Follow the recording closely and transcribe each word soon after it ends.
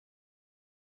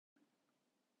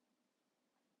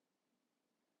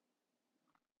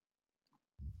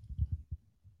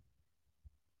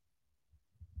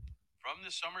From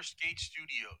the Summer Skate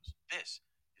Studios, this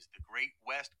is the Great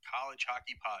West College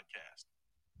Hockey Podcast.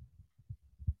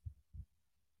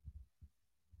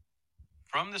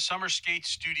 From the Summer Skate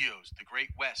Studios, the Great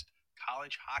West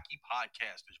College Hockey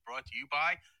Podcast is brought to you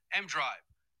by M-Drive.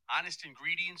 Honest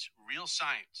ingredients, real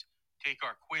science. Take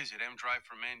our quiz at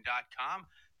mdriveformen.com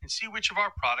and see which of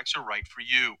our products are right for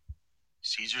you.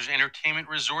 Caesars Entertainment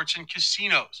Resorts and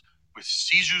Casinos. With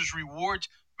Caesars Rewards,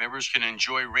 members can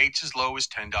enjoy rates as low as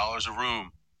 $10 a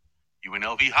room.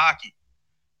 UNLV Hockey.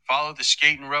 Follow the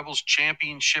Skating Rebels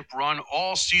championship run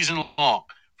all season long.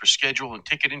 For schedule and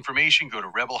ticket information, go to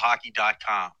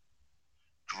rebelhockey.com.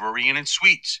 Drury Inn and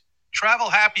Suites.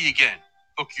 Travel happy again.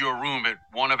 Book your room at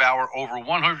one of our over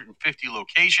 150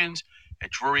 locations at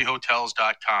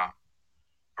druryhotels.com.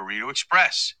 Burrito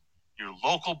Express. Your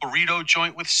local burrito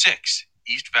joint with 6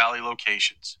 East Valley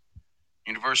locations.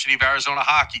 University of Arizona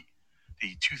Hockey.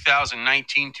 The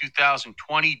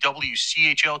 2019-2020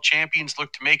 WCHL champions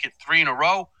look to make it 3 in a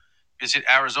row. Visit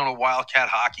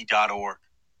ArizonaWildcatHockey.org.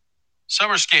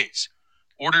 Summer Skates.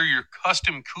 Order your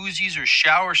custom koozies or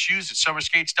shower shoes at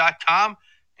summerskates.com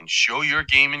and show your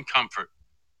game in comfort.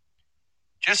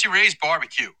 Jesse Ray's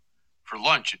Barbecue. For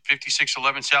lunch at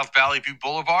 5611 South Valley View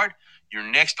Boulevard, your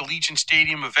next Allegiant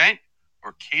Stadium event,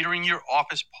 or catering your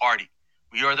office party.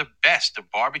 We are the best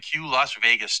of barbecue Las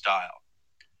Vegas style.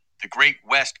 The Great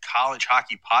West College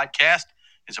Hockey Podcast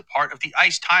is a part of the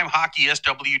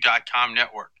IcetimeHockeySW.com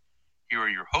network. Here are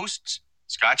your hosts,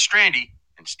 Scott Strandy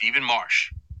and Stephen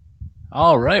Marsh.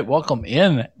 All right, welcome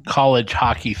in, college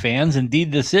hockey fans.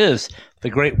 Indeed, this is the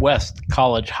Great West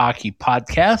College Hockey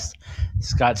Podcast.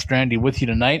 Scott Strandy with you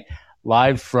tonight,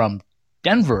 live from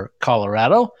Denver,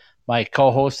 Colorado. My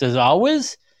co-host, as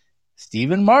always,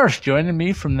 Stephen Marsh, joining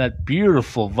me from that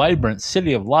beautiful, vibrant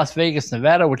city of Las Vegas,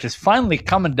 Nevada, which is finally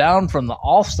coming down from the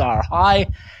all-star high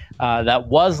that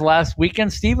was last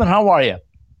weekend. Stephen, how are you?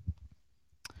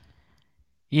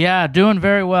 Yeah, doing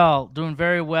very well.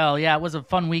 Yeah, it was a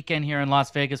fun weekend here in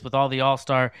Las Vegas with all the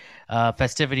all-star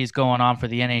festivities going on for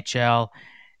the NHL,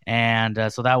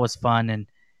 and so that was fun.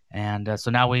 And so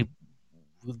now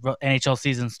NHL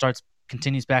season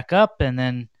continues back up, and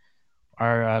then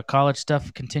our college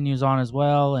stuff continues on as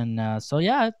well. And so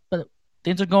yeah, but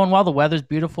things are going well. The weather's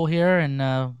beautiful here,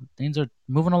 and things are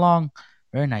moving along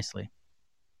very nicely.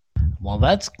 Well,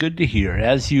 that's good to hear.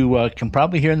 As you can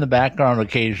probably hear in the background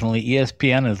occasionally,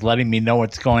 ESPN is letting me know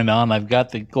what's going on. I've got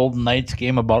the Golden Knights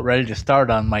game about ready to start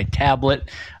on my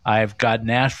tablet. I've got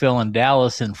Nashville and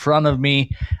Dallas in front of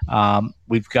me.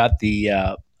 We've got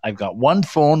I've got one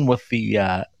phone with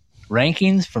the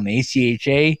rankings from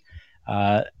ACHA,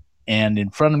 and in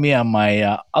front of me on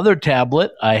my other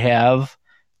tablet, I have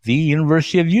the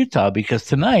University of Utah, because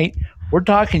tonight we're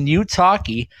talking Utes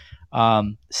hockey.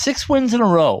 6 wins in a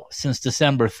row since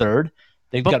December 3rd.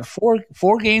 They've got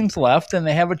four games left, and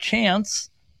they have a chance.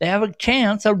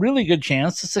 A really good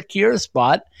chance to secure a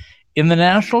spot in the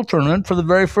national tournament for the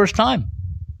very first time.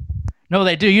 No,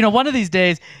 they do. You know, one of these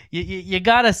days, you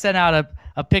got to send out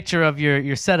a picture of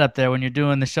your setup there when you're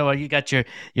doing the show. You got your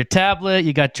tablet,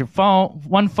 you got your phone,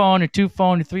 one phone, your two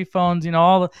phone, your three phones, you know,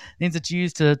 all the things that you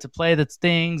use to play the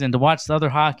things and to watch the other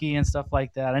hockey and stuff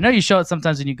like that. I know you show it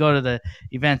sometimes when you go to the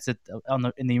events in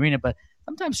the arena, but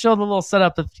sometimes show the little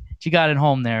setup that you got at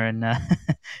home there in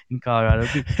Colorado.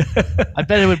 I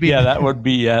bet it would be. Yeah,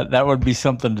 that would be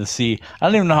something to see. I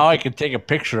don't even know how I could take a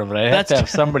picture of it. I have to have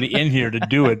somebody in here to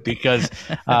do it, because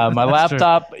my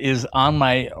laptop is on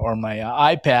my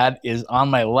iPad is on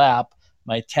my lap.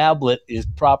 My tablet is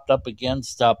propped up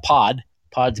against Pod.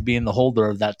 Pod's being the holder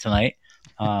of that tonight.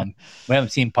 We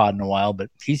haven't seen Pod in a while, but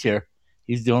he's here.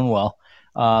 He's doing well.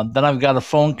 Then I've got a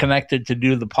phone connected to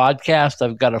do the podcast.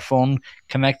 I've got a phone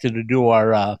connected to do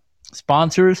our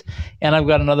sponsors, and I've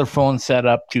got another phone set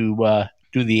up to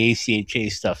do the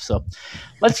ACHA stuff. So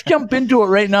let's jump into it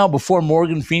right now before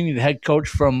Morgan Feeney, the head coach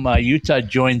from Utah,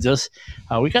 joins us.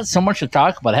 We got so much to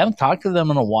talk about. I haven't talked to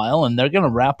them in a while, and they're going to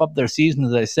wrap up their season,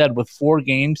 as I said, with 4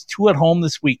 games, 2 at home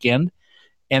this weekend,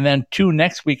 and then 2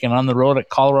 next weekend on the road at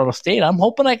Colorado State. I'm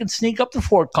hoping I can sneak up to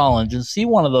Fort Collins and see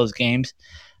one of those games,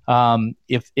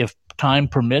 if time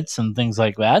permits and things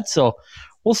like that. So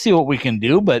we'll see what we can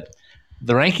do. But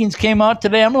the rankings came out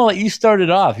today. I'm going to let you start it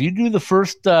off. You do the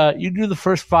first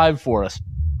 5 for us.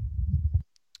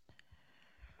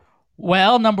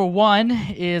 Well, number 1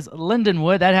 is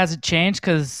Lindenwood. That hasn't changed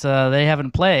because they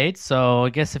haven't played. So I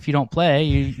guess if you don't play,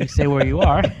 you stay where you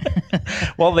are.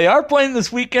 Well, they are playing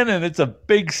this weekend, and it's a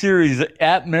big series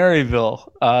at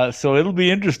Maryville. So it'll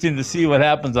be interesting to see what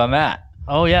happens on that.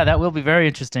 Oh, yeah, that will be very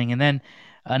interesting. And then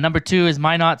number 2 is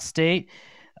Minot State.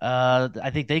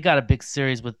 I think they got a big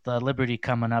series with Liberty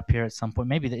coming up here at some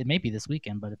point. It may be this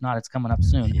weekend, but if not, it's coming up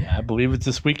soon. Yeah, I believe it's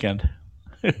this weekend.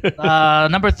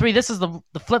 Number 3, this is the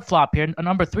flip-flop here.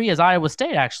 Number 3 is Iowa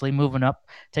State, actually moving up,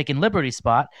 taking Liberty's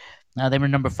spot. They were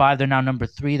number 5. They're now number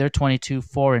 3. They're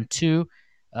 22-4-2.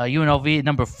 UNLV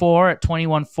number 4 at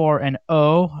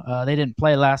 21-4-0. They didn't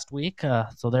play last week,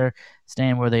 so they're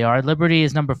staying where they are. Liberty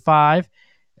is number 5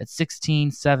 at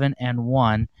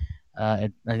 16-7-1.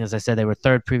 As I said, they were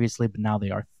 3rd previously, but now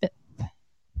they are 5th.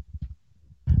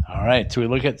 All right, so we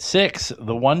look at 6.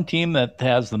 The one team that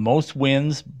has the most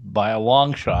wins by a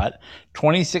long shot,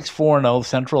 26-4-0.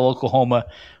 Central Oklahoma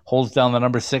holds down the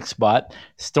number 6 spot.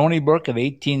 Stony Brook at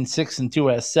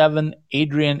 18-6-2 has 7.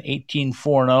 Adrian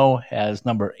 18-4-0 has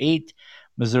number 8.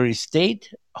 Missouri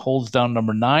State holds down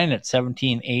number 9 at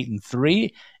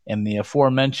 17-8-3, and the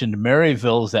aforementioned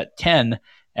Maryville is at 10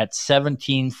 at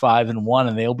 17-5-1,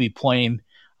 and they'll be playing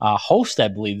host, I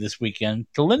believe, this weekend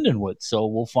to Lindenwood. So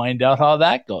we'll find out how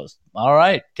that goes. All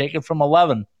right, take it from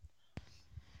 11.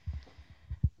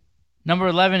 Number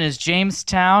 11 is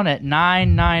Jamestown at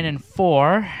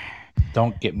 9-9-4.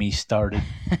 Don't get me started.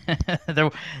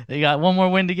 They got one more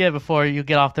win to get before you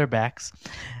get off their backs.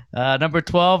 Number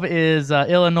 12 is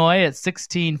Illinois at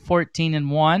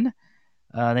 16-14-1.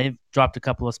 They've dropped a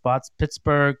couple of spots.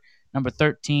 Pittsburgh, number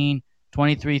 13,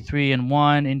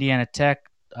 23-3-1. Indiana Tech,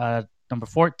 number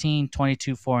 14,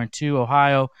 22-4-2.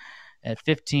 Ohio at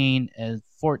 15 and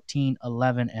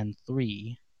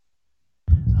 14-11-3.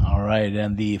 All right,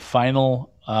 and the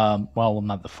final, well,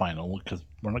 not the final because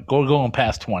we're not going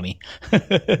past 20.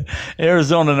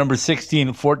 Arizona, number 16,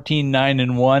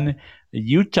 14-9-1.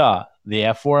 Utah, the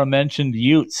aforementioned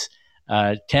Utes,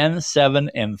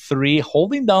 10-7-3,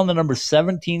 holding down the number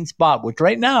 17 spot, which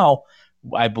right now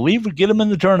I believe would get them in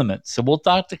the tournament. So we'll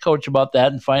talk to Coach about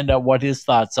that and find out what his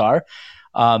thoughts are.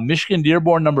 Michigan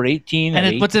Dearborn, number 18.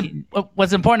 And what's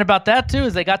important about that, too,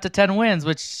 is they got to 10 wins,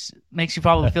 which makes you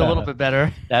probably feel a little bit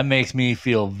better. That makes me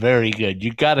feel very good.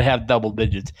 You got to have double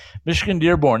digits. Michigan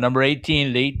Dearborn, number 18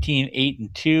 at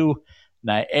 18-8-2.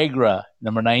 Niagara,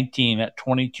 number 19 at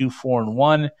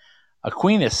 22-4-1.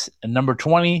 Aquinas, number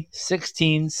 20,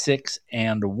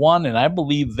 16-6-1. And I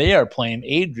believe they are playing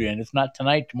Adrian, if not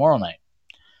tonight, tomorrow night.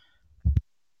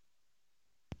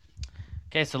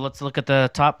 Okay, so let's look at the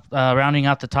top, rounding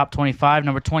out the top 25.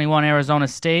 Number 21, Arizona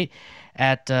State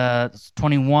at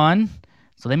 21.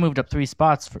 So they moved up 3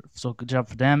 spots. So good job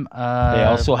for them. They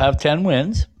also have 10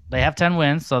 wins. They have 10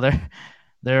 wins, so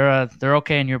they're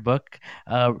okay in your book.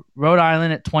 Rhode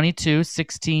Island at 22,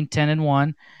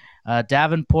 16-10-1.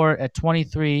 Davenport at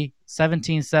 23,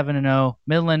 17-7-0.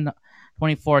 Midland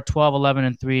 24,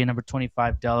 12-11-3, and number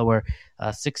 25 Delaware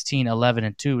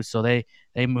 16-11-2. So they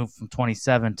moved from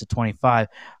 27 to 25.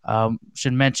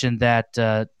 Should mention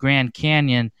that Grand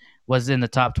Canyon was in the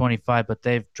top 25, but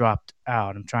they've dropped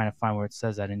out. I'm trying to find where it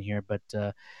says that in here, but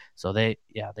so they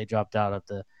dropped out of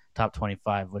the top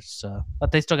 25, but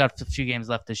they still got a few games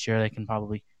left this year. They can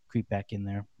probably creep back in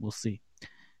there. We'll see.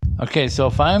 Okay, so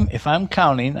if I'm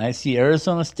counting, I see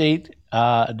Arizona State,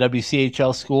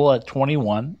 WCHL school at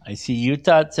 21. I see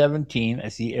Utah at 17. I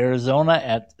see Arizona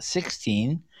at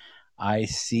 16. I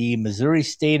see Missouri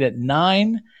State at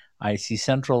 9. I see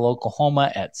Central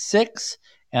Oklahoma at 6.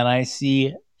 And I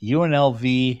see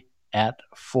UNLV at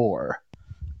 4.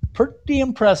 Pretty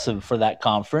impressive for that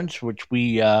conference, which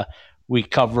we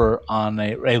cover on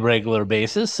a regular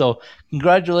basis. So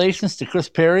congratulations to Chris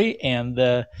Perry and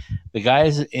the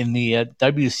guys in the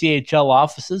WCHL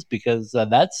offices, because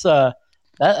that's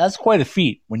quite a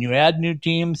feat when you add new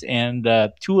teams, and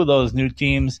 2 of those new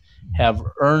teams have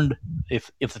earned,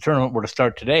 if the tournament were to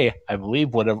start today, I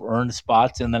believe would have earned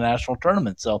spots in the national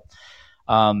tournament. So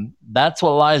that's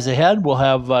what lies ahead. We'll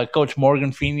have Coach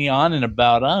Morgan Feeney on in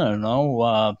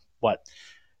about,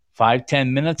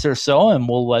 5-10 minutes or so, and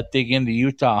we'll dig into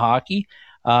Utah hockey.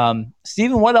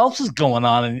 Stephen, what else is going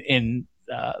on in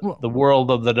the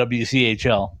world of the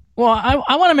WCHL? Well,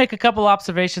 I want to make a couple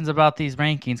observations about these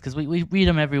rankings, because we read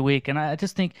them every week, and I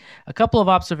just think a couple of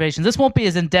observations. This won't be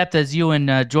as in-depth as you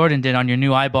and Jordan did on your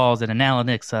new Eyeballs and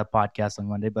Analytics podcast on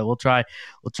Monday, but we'll try to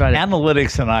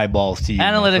Analytics and Eyeballs to you.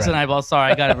 Analytics and Eyeballs.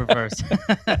 Sorry, I got it reversed.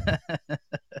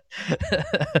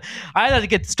 I had to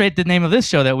get straight the name of this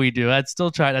show that we do. That's still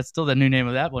the new name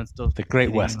of that one. Still the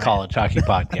Great West College Hockey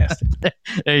Podcast.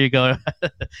 There you go.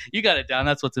 You got it down.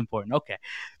 That's what's important. Okay.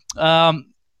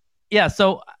 Yeah.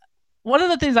 So one of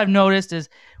the things I've noticed is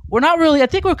I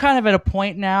think we're kind of at a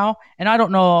point now, and I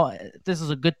don't know if this is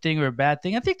a good thing or a bad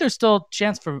thing. I think there's still a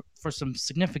chance for for some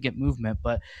significant movement,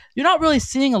 but you're not really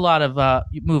seeing a lot of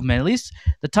movement. At least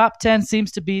the top 10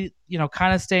 seems to be,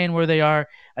 kind of staying where they are.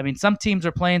 I mean, some teams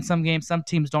are playing some games, some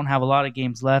teams don't have a lot of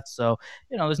games left, so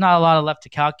there's not a lot of left to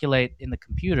calculate in the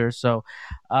computer. So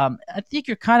I think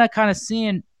you're kind of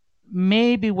seeing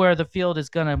maybe where the field is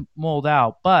going to mold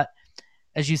out. But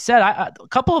as you said, a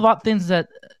couple of things that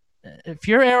if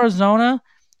you're Arizona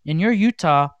and you're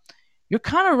Utah, you're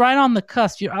kind of right on the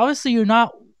cusp. You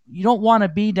don't want to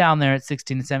be down there at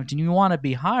 16 and 17. You want to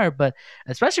be higher, but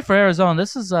especially for Arizona,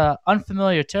 this is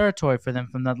unfamiliar territory for them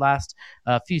from the last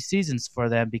few seasons for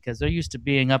them, because they're used to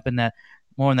being up in that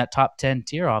top 10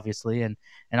 tier, obviously, and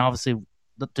obviously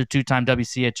the two-time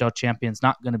WCHL champions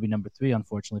not going to be number 3,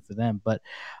 unfortunately for them. But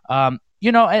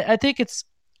I think it's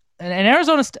and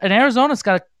Arizona's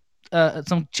got a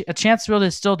chance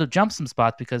really still to jump some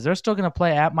spots, because they're still going to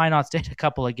play at Minot State a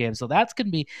couple of games. So that's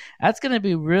going to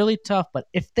be really tough. But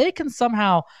if they can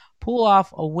somehow pull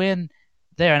off a win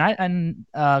there, and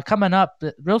coming up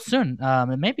real soon,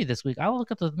 and maybe this week, let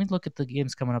me look at the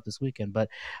games coming up this weekend. But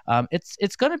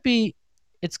it's going to be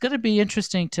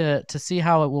interesting to see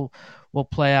how it will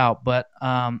play out. But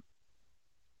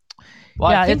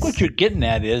I think what you're getting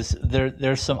at is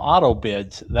there's some auto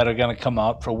bids that are going to come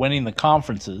out for winning the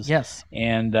conferences. Yes.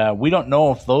 And we don't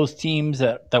know if those teams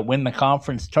that win the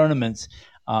conference tournaments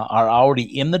are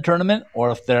already in the tournament, or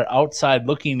if they're outside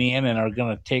looking in and are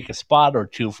going to take a spot or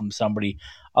two from somebody.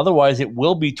 Otherwise, it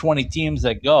will be 20 teams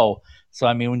that go. So,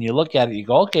 I mean, when you look at it, you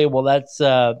go, okay, well, that's,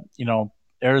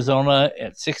 Arizona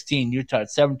at 16, Utah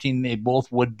at 17, they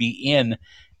both would be in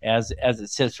as it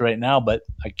sits right now. But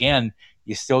again,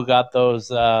 you still got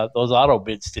those auto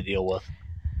bids to deal with.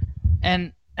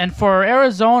 And for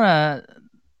Arizona,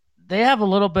 they have a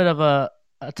little bit of a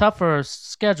tougher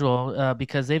schedule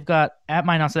because they've got at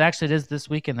Minot State. Actually, it is this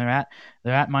weekend. They're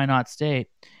at Minot State,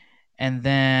 and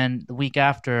then the week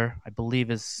after, I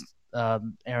believe, is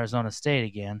Arizona State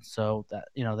again. So that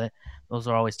those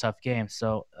are always tough games.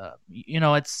 So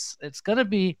it's going to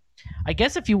be. I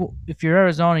guess if you're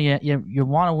Arizona, you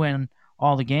want to win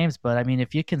all the games, but I mean,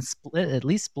 if you can at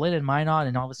least split in Minot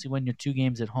and obviously win your 2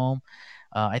 games at home,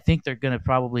 I think they're going to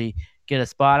probably get a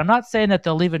spot. I'm not saying that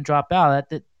they'll even drop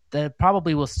out. That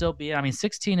probably will still be in. I mean,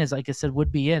 16 is, like I said,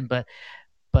 would be in, but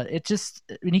it just,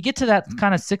 when you get to that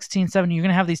kind of 16, 17, you're going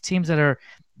to have these teams that are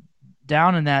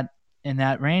down in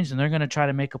that range, and they're going to try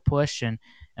to make a push. And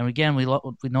again, we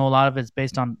know a lot of it's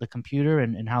based on the computer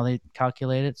and how they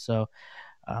calculate it. So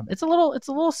it's a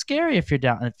little scary if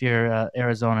you're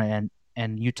Arizona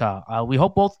and Utah. We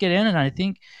hope both get in, and I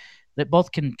think that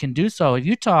both can do so.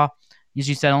 Utah, as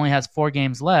you said, only has 4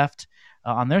 games left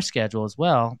on their schedule as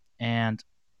well, and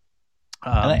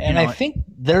I think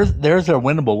theirs are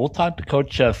winnable. We'll talk to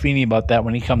Coach Feeney about that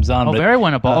when he comes on. Oh, very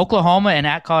winnable. Oklahoma and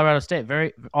at Colorado State,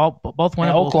 both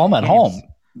winnable. Oklahoma at home.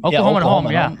 Oklahoma at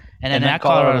home, yeah, and then at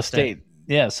Colorado State.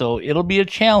 Yeah, so it'll be a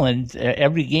challenge.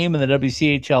 Every game in the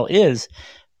WCHL is,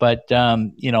 but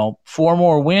 4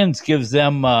 more wins gives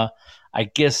them. I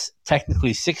guess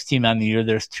technically 16 on the year.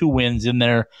 There's 2 wins in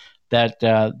there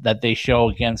that they show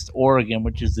against Oregon,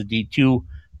 which is the D2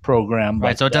 program.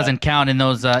 Right, so it doesn't count in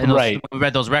those. Right. We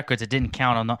read those records. It didn't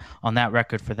count on that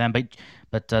record for them.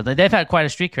 But they've had quite a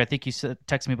streak here. I think you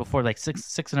texted me before, like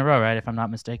six in a row, right? If I'm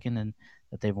not mistaken, and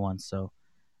that they've won. So.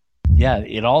 Yeah,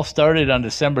 it all started on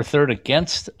December 3rd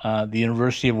against the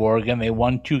University of Oregon. They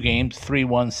won 2 games,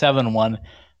 3-1, 7-1.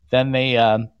 Then they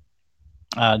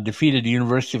defeated the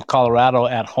University of Colorado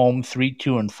at home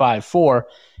 3-2 and 5-4,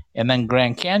 and then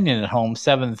Grand Canyon at home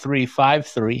 7-3,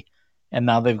 5-3, and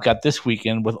now they've got this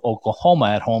weekend with Oklahoma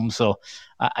at home. So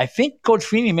I think Coach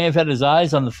Feeney may have had his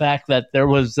eyes on the fact that there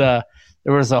was a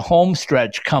home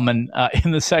stretch coming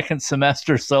in the second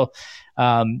semester. So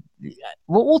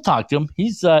we'll talk to him.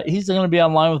 He's going to be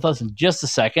online with us in just a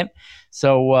second.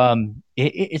 So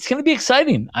it's going to be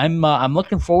exciting. I'm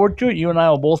looking forward to it. You and I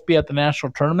will both be at the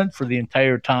national tournament for the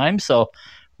entire time. So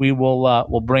we will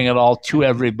we'll bring it all to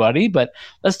everybody. But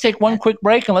let's take one quick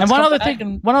break and let's.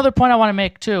 And one other point I want to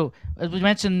make too. As we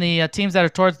mentioned, the teams that are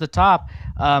towards the top.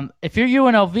 If you're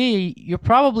UNLV, you're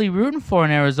probably rooting for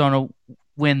an Arizona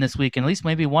win this weekend, at least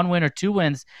maybe 1 win or 2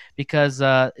 wins, because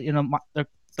they're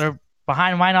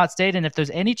behind Minot State, and if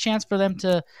there's any chance for them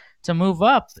to move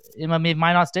up, I mean,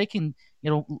 Minot State can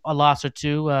a loss or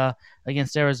 2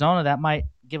 against Arizona, that might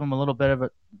give them a little bit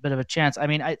of a chance. I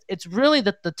mean, it's really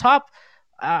the top.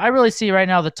 I really see right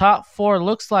now the top 4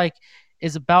 looks like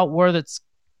is about where that's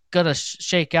gonna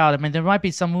shake out. I mean, there might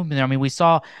be some movement there. I mean, we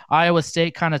saw Iowa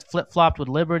State kind of flip flopped with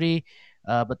Liberty,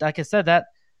 but like I said, that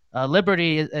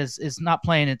Liberty is not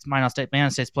playing. It's Minot State.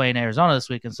 Minot State's playing Arizona this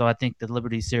week, and so I think the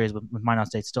Liberty series with Minot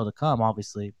State still to come,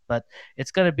 obviously. But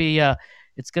it's going to be tough.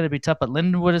 But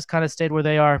Lindenwood has kind of stayed where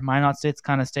they are. Minot State's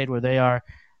kind of stayed where they are.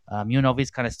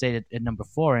 UNLV's kind of stayed at number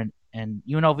 4, and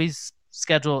UNLV's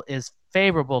schedule is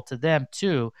favorable to them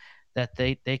too, that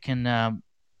they can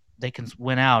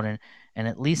win out and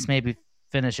at least maybe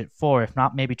finish at 4, if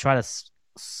not maybe try to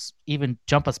even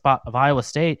jump a spot of Iowa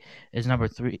State is number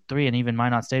 3, and even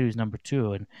Minot State who's number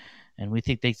 2, and we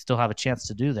think they still have a chance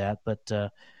to do that, but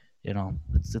it's going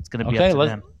to be up to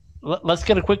them. Let's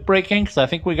get a quick break in because I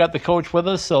think we got the coach with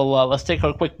us. So let's take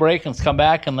a quick break and let's come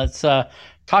back and let's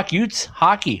talk Utes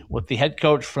hockey with the head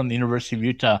coach from the University of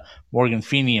Utah, Morgan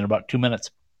Feeney, in about 2 minutes.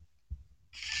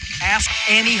 Ask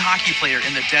any hockey player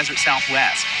in the Desert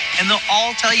Southwest, and they'll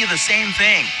all tell you the same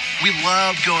thing. We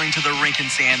love going to the rink in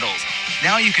sandals.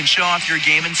 Now you can show off your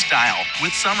game in style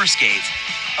with summer skates.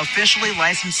 Officially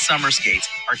licensed summer skates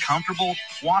are comfortable,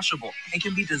 washable, and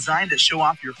can be designed to show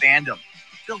off your fandom.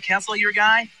 Phil Kessel your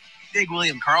guy? Big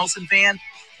William Karlsson fan?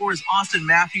 Or is Austin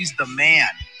Matthews the man?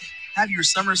 Have your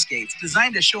summer skates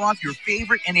designed to show off your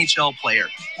favorite NHL player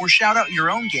or shout out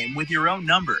your own game with your own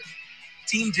number.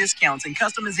 Team discounts and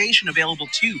customization available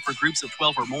too for groups of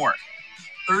 12 or more.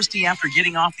 Thirsty after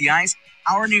getting off the ice?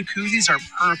 Our new koozies are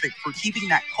perfect for keeping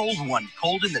that cold one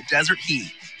cold in the desert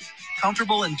heat.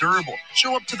 Comfortable and durable,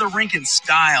 show up to the rink in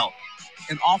style.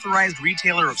 An authorized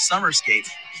retailer of summer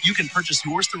skates, you can purchase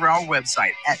yours through our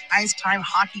website at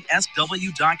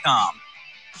IcetimeHockeySW.com.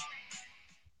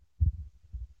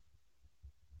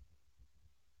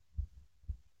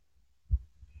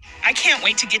 I can't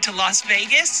wait to get to Las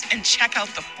Vegas and check out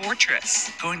the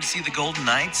Fortress. Going to see the Golden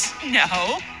Knights?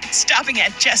 No, stopping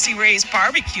at Jesse Ray's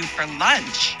Barbecue for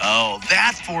lunch. Oh,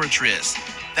 that Fortress.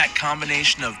 That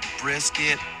combination of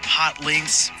brisket, hot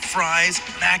links, fries,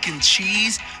 mac and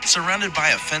cheese, surrounded by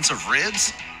a fence of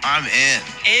ribs? I'm in.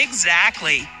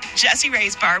 Exactly. Jesse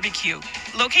Ray's Barbecue,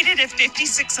 located at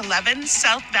 5611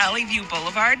 South Valley View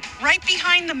Boulevard, right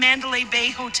behind the Mandalay Bay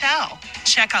Hotel.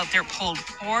 Check out their pulled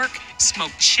pork,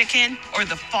 smoked chicken, or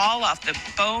the fall off the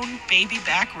bone baby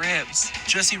back ribs.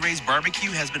 Jesse Ray's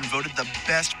Barbecue has been voted the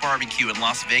best barbecue in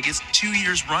Las Vegas 2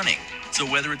 years running. So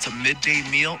whether it's a midday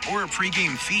meal or a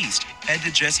pregame feast, head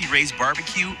to Jesse Ray's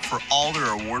Barbecue for all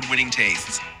their award-winning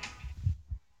tastes.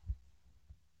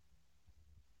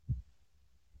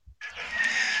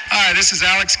 Hi, this is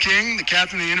Alex King, the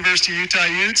captain of the University of Utah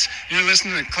Utes. You're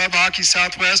listening to Club Hockey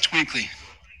Southwest Weekly.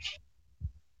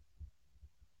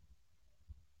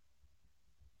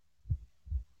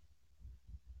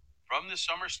 From the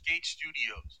Summer Skate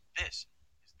Studios, this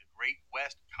is the Great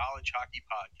West College Hockey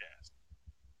Podcast.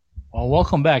 Well,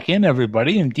 welcome back in,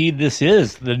 everybody. Indeed, this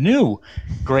is the new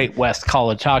Great West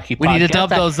College Hockey Podcast. We need to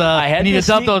dub those. We need to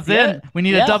dub those in. We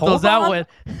need to dub those out with.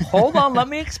 Hold on, let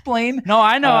me explain. No,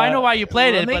 I know why you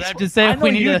played it, but I'm just saying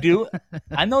we need to do.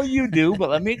 I know you do, but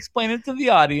let me explain it to the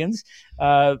audience.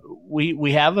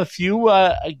 We have a few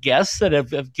guests that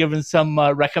have given some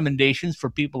recommendations for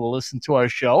people to listen to our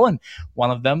show, and one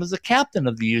of them is the captain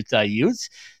of the Utah Utes.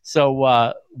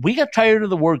 So we got tired of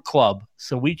the word club,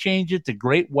 so we changed it to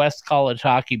Great West College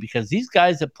Hockey because these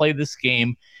guys that play this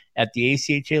game at the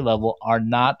ACHA level are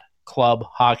not club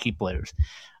hockey players.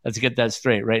 Let's get that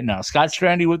straight right now. Scott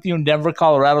Strandy with you in Denver,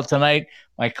 Colorado tonight.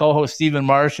 My co-host Stephen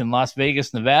Marsh in Las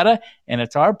Vegas, Nevada. And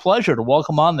it's our pleasure to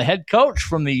welcome on the head coach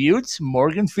from the Utes,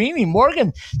 Morgan Feeney.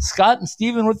 Morgan, Scott and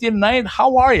Stephen with you tonight.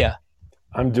 How are you?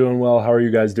 I'm doing well. How are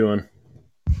you guys doing?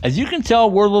 As you can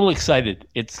tell, we're a little excited.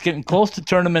 It's getting close to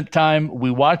tournament time.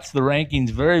 We watch the rankings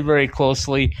very, very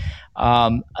closely.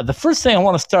 The first thing I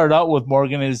want to start out with,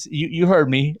 Morgan, is you heard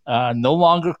me. No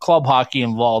longer club hockey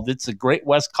involved. It's a Great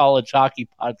West College Hockey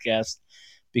Podcast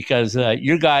because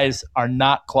your guys are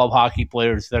not club hockey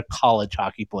players. They're college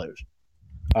hockey players.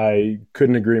 I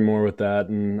couldn't agree more with that.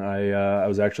 And I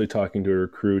was actually talking to a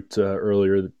recruit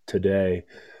earlier today.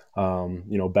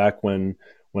 Back when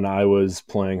I was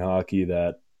playing hockey,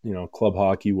 that club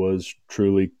hockey was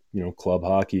truly club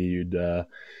hockey.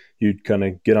 You'd kind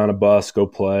of get on a bus, go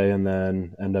play, and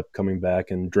then end up coming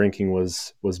back. And drinking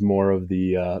was more of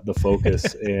the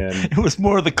focus. And it was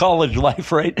more of the college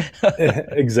life, right?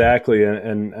 Exactly.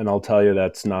 And I'll tell you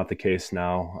that's not the case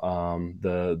now.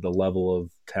 The level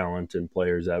of talent and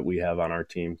players that we have on our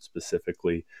team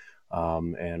specifically,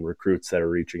 and recruits that are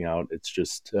reaching out, it's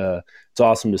just it's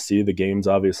awesome to see. The game's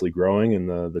obviously growing, and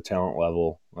the talent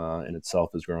level in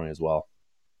itself is growing as well.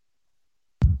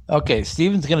 Okay,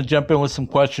 Steven's going to jump in with some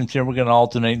questions here. We're going to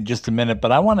alternate in just a minute,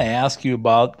 but I want to ask you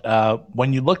about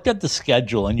when you looked at the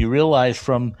schedule and you realized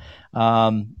from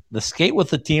the skate with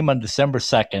the team on December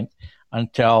 2nd,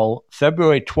 until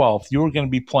February 12th, you were going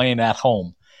to be playing at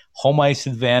home. Home ice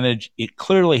advantage. It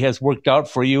clearly has worked out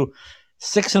for you.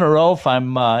 6 in a row, if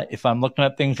I'm looking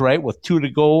at things right, with 2 to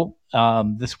go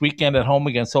this weekend at home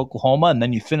against Oklahoma, and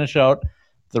then you finish out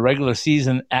the regular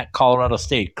season at Colorado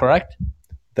State, correct?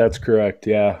 That's correct,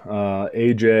 yeah.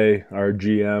 AJ, our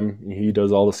GM, he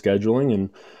does all the scheduling,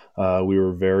 and we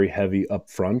were very heavy up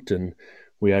front, and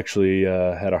we actually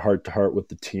had a heart-to-heart with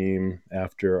the team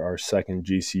after our second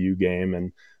GCU game,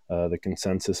 and the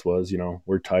consensus was,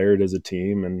 we're tired as a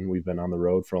team, and we've been on the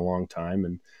road for a long time,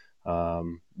 and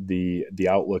the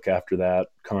outlook after that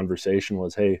conversation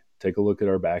was, hey, take a look at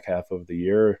our back half of the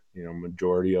year.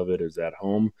 Majority of it is at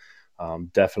home.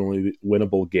 Definitely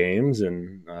winnable games,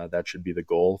 and that should be the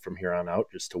goal from here on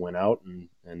out, just to win out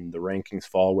and the rankings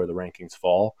fall where the rankings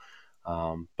fall.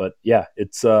 But yeah,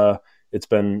 it's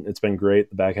been great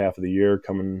the back half of the year,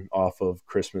 coming off of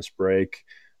Christmas break,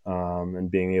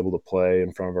 and being able to play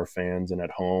in front of our fans and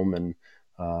at home. And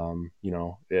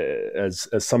as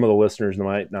some of the listeners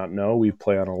might not know, we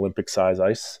play on Olympic size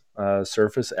ice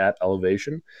surface at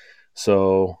elevation.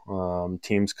 So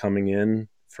teams coming in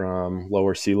from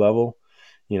lower sea level,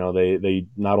 they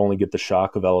not only get the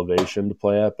shock of elevation to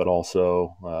play at, but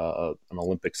also an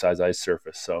Olympic size ice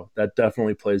surface. So that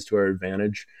definitely plays to our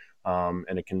advantage.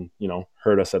 And it can,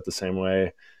 hurt us at the same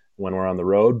way when we're on the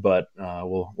road, but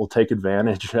we'll take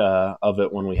advantage of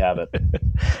it when we have it.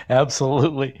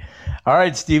 Absolutely. All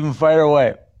right, Stephen, fire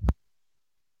away.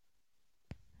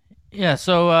 Yeah.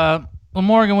 So, well,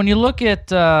 Morgan, when you look at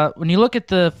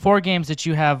the 4 games that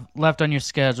you have left on your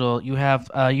schedule, you have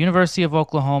University of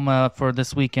Oklahoma for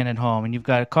this weekend at home, and you've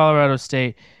got Colorado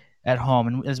State at home.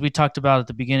 And as we talked about at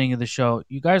the beginning of the show,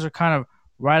 you guys are kind of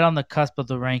right on the cusp of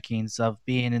the rankings of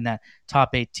being in that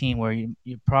top 18, where you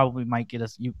probably might get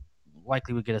us. You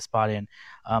likely would get a spot in.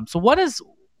 So what is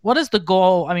the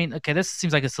goal? I mean, okay, this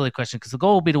seems like a silly question because the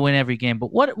goal will be to win every game.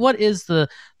 But what is the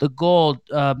goal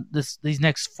these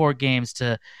next 4 games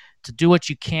to do what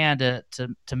you can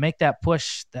to make that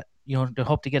push that to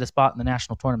hope to get a spot in the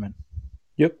national tournament?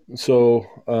 Yep. So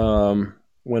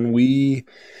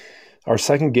our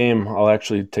second game, I'll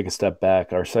actually take a step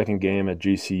back. Our second game at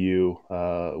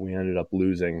GCU, we ended up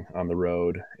losing on the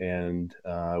road, and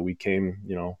we came,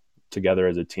 together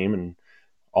as a team and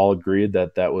all agreed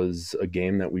that that was a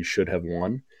game that we should have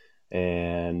won.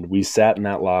 And we sat in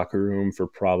that locker room for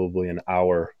probably an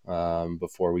hour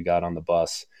before we got on the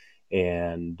bus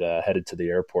and headed to the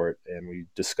airport. And we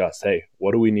discussed, hey,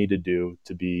 what do we need to do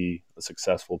to be a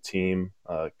successful team,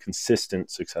 a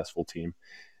consistent, successful team?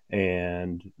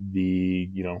 And the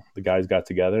guys got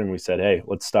together and we said, hey,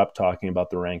 let's stop talking about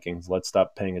the rankings. Let's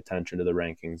stop paying attention to the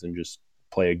rankings and just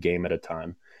play a game at a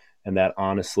time. And that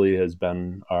honestly has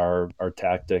been our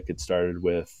tactic. It started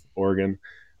with Oregon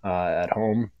at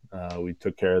home. We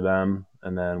took care of them,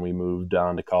 and then we moved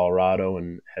down to Colorado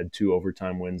and had 2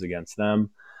 overtime wins against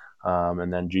them.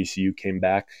 And then GCU came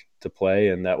back to play,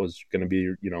 and that was going to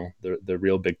be, the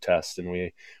real big test. And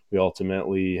we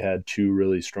ultimately had 2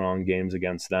 really strong games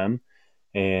against them.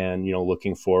 And,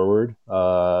 looking forward,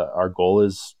 our goal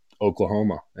is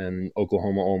Oklahoma and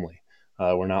Oklahoma only.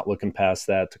 We're not looking past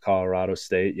that to Colorado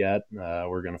State yet.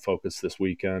 We're going to focus this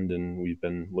weekend, and we've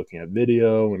been looking at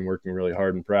video and working really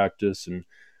hard in practice. And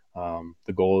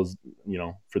the goal is,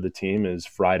 for the team is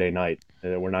Friday night.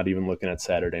 We're not even looking at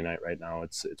Saturday night right now.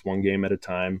 It's 1 game at a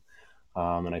time.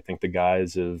 And I think the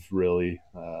guys have really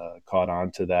caught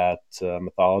on to that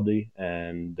methodology,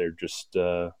 and they're just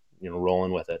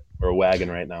rolling with it. We're a wagon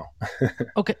right now.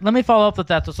 Okay, let me follow up with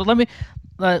that. So let me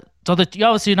so that you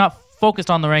obviously you're not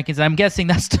focused on the rankings. I'm guessing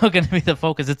that's still going to be the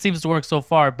focus. It seems to work so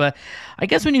far, but I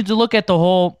guess when you look at the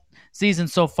whole season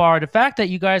so far, the fact that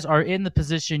you guys are in the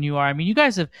position you are, I mean, you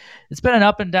guys it's been an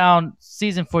up and down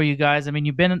season for you guys. I mean,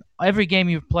 you've been in every game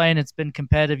you're playing, it's been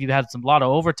competitive. You've had a lot of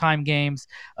overtime games,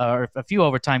 or a few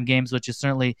overtime games, which has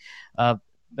certainly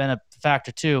been a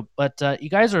factor too. But you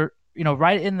guys are,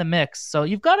 right in the mix. So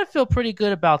you've got to feel pretty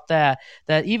good about that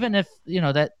even if,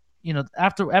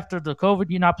 after the COVID,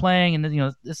 you're not playing, and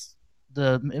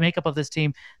the makeup of this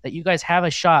team, that you guys have a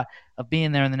shot of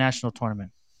being there in the national tournament.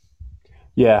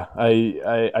 Yeah,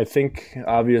 I think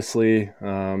obviously,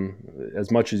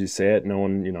 as much as you say it, no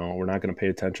one, we're not going to pay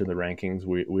attention to the rankings.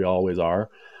 We always are.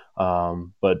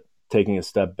 But taking a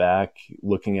step back,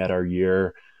 looking at our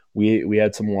year, we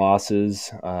had some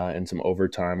losses and some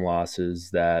overtime losses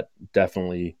that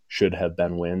definitely should have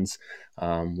been wins.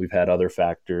 We've had other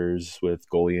factors with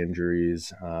goalie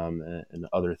injuries and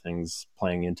other things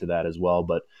playing into that as well.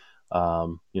 But,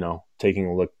 taking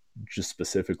a look just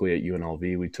specifically at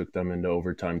UNLV, we took them into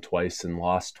overtime twice and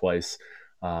lost twice.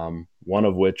 one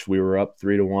of which we were up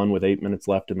 3-1 with 8 minutes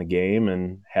left in the game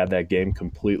and had that game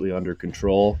completely under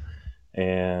control.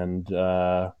 And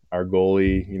our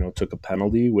goalie, took a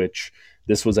penalty, which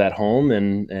this was at home,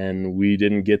 and we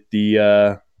didn't get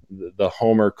the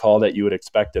homer call that you would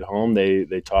expect at home.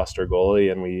 They tossed our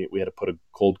goalie, and we had to put a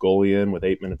cold goalie in with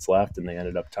 8 minutes left, and they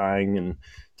ended up tying and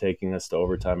taking us to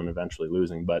overtime and eventually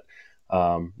losing. But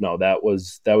no, that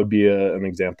would be an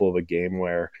example of a game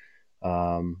where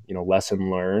lesson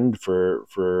learned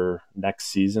for next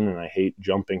season. And I hate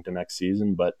jumping to next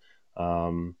season, but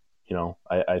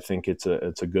I think it's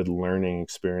a good learning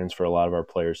experience for a lot of our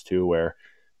players too, where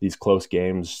these close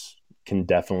games can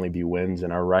definitely be wins,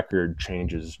 and our record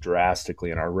changes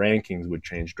drastically, and our rankings would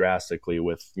change drastically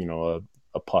with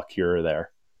a puck here or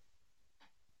there.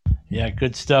 Yeah,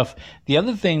 good stuff. The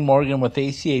other thing, Morgan, with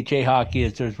ACHA hockey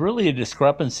is there's really a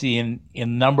discrepancy in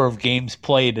number of games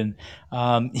played. And,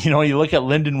 you look at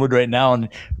Lindenwood right now, and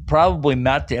probably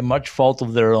not to much fault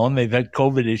of their own. They've had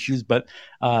COVID issues, but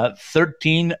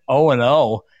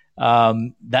 13-0-0.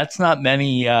 That's not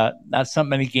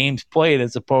many games played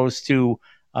as opposed to,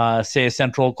 say, a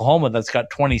Central Oklahoma that's got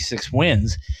 26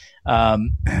 wins.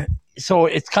 So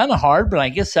it's kind of hard, but I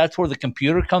guess that's where the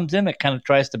computer comes in. It kind of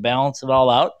tries to balance it all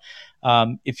out.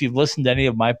 If you've listened to any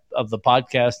of the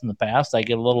podcasts in the past, I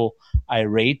get a little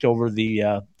irate over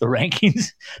the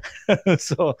rankings.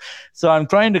 so I'm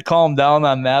trying to calm down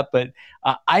on that. But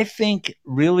I think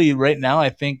really right now,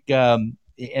 and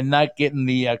not getting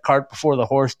the cart before the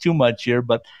horse too much here,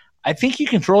 but I think you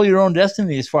control your own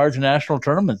destiny as far as the national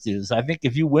tournaments is. I think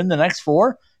if you win the next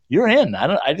 4, you're in.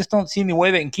 I just don't see any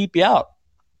way they can keep you out.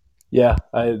 Yeah,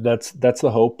 that's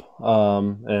the hope.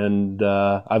 And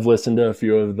I've listened to a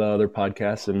few of the other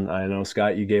podcasts, and I know,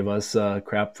 Scott, you gave us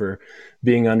crap for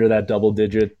being under that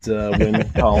double-digit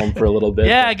win column for a little bit.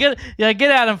 Get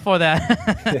at him for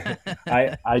that.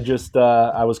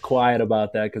 I was quiet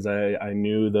about that because I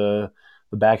knew the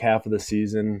back half of the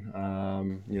season,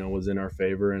 was in our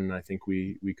favor, and I think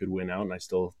we could win out, and I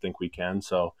still think we can.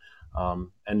 So,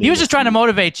 he was just trying to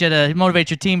motivate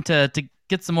your team to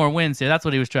get some more wins here. That's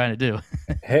what he was trying to do.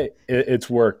 Hey, it's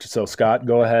worked. So Scott,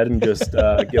 go ahead and just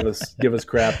give us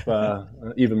crap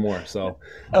even more. So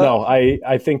no,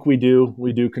 I think we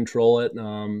do control it.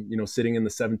 Sitting in the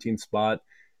 17th spot,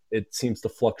 it seems to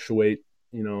fluctuate,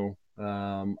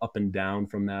 up and down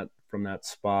from that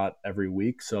spot every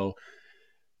week. So,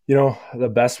 the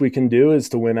best we can do is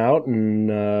to win out and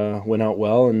win out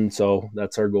well. And so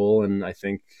that's our goal. And I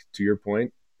think, to your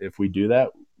point, if we do that,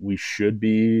 we should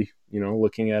be,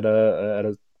 looking at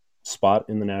a spot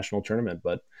in the national tournament.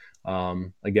 But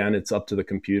again, it's up to the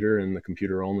computer and the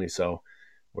computer only. So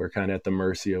we're kind of at the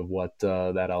mercy of what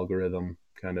that algorithm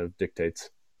kind of dictates.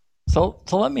 So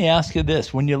let me ask you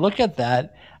this: when you look at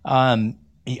that,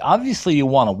 obviously you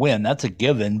want to win. That's a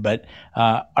given. But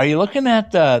are you looking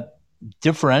at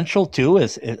differential too?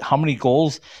 Is how many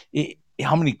goals you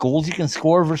can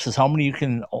score versus how many you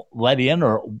can let in,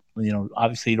 or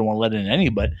obviously you don't want to let in any,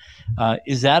 but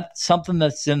is that something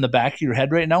that's in the back of your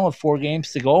head right now with 4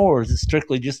 games to go, or is it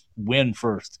strictly just win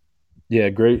first? Yeah,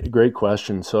 great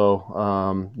question. So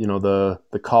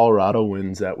the Colorado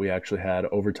wins that we actually had,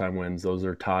 overtime wins, those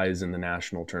are ties in the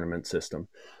national tournament system.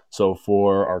 So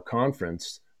for our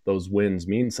conference, those wins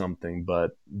mean something,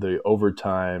 but the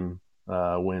overtime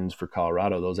wins for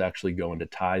Colorado, those actually go into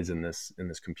ties in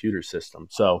this computer system.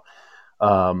 So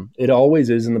it always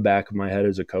is in the back of my head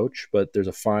as a coach, but there's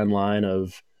a fine line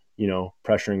of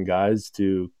pressuring guys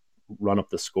to run up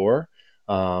the score,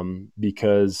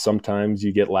 because sometimes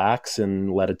you get lax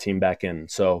and let a team back in.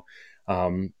 So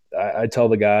I tell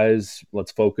the guys,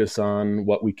 let's focus on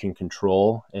what we can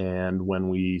control, and when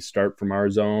we start from our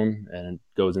zone and it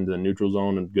goes into the neutral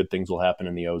zone, and good things will happen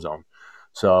in the O zone.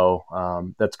 So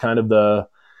that's kind of the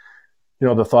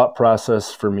thought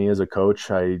process for me as a coach.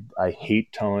 I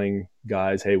hate telling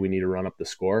guys, hey, we need to run up the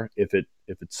score. If it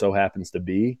so happens to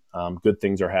be, good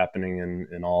things are happening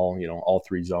in all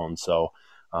 3 zones. So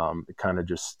it kind of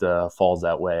just falls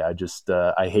that way. I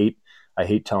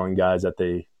hate telling guys that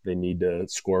they need to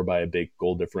score by a big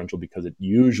goal differential, because it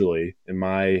usually, in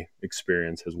my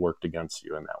experience, has worked against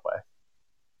you in that way.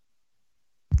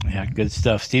 Yeah, good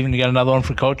stuff. Steven, you got another one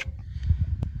for Coach?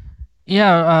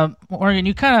 Yeah, Morgan,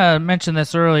 you kind of mentioned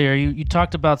this earlier. You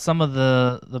talked about some of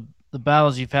the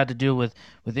battles you've had to do with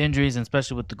injuries, and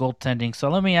especially with the goaltending. So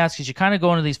let me ask you, as you kind of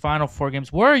go into these final 4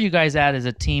 games, where are you guys at as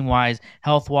a team-wise,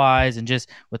 health-wise, and just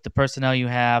with the personnel you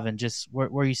have, and just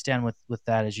where you stand with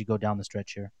that as you go down the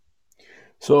stretch here?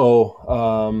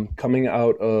 So coming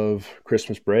out of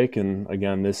Christmas break, and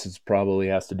again, this is probably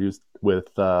has to do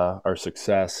with our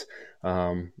success.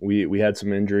 We had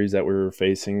some injuries that we were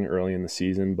facing early in the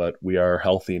season, but we are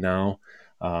healthy now.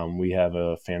 We have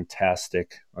a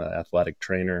fantastic athletic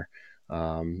trainer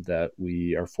that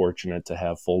we are fortunate to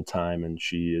have full time, and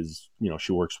she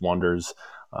works wonders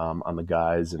on the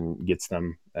guys and gets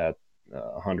them at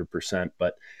 100%.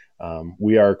 But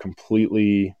we are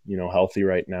completely, healthy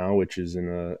right now, which is in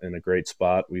a great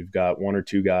spot. We've got one or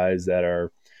two guys that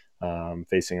are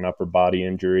facing an upper body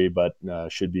injury, but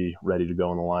should be ready to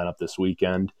go in the lineup this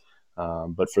weekend.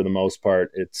 But for the most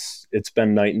part, it's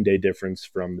been night and day difference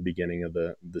from the beginning of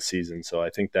the season. So I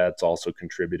think that's also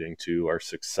contributing to our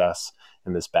success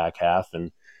in this back half,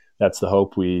 and that's the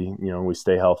hope. We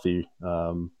stay healthy.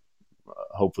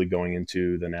 Hopefully going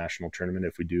into the national tournament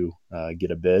if we do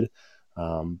get a bid.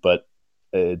 But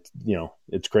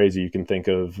it's crazy. You can think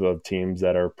of teams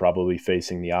that are probably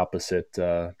facing the opposite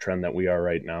trend that we are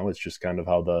right now. It's just kind of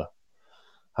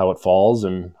how it falls,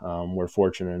 and we're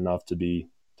fortunate enough to be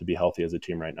healthy as a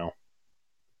team right now.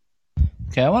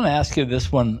 Okay, I want to ask you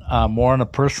this one more on a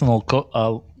personal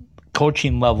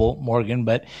coaching level, Morgan,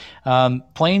 but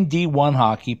playing D1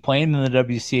 hockey, playing in the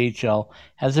WCHL,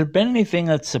 has there been anything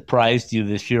that surprised you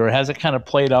this year, or has it kind of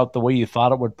played out the way you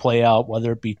thought it would play out,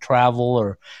 whether it be travel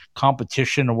or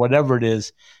competition or whatever it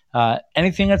is?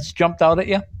 Anything that's jumped out at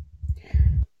you?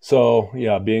 So,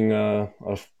 yeah, being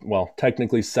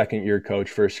technically second-year coach,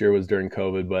 first year was during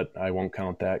COVID, but I won't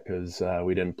count that because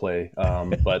we didn't play.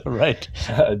 But right.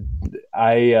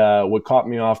 What caught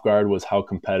me off guard was how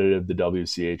competitive the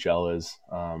WCHL is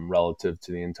relative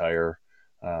to the entire,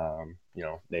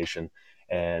 nation.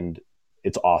 And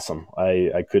it's awesome.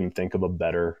 I couldn't think of a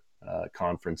better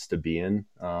conference to be in.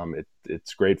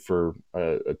 It's great for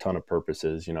a ton of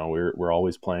purposes. We're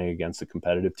always playing against a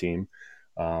competitive team.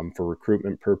 For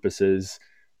recruitment purposes,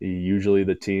 usually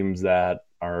the teams that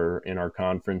are in our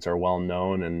conference are well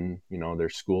known, and they're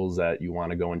schools that you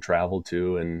want to go and travel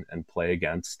to and play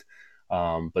against.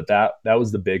 But that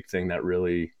was the big thing that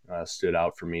really stood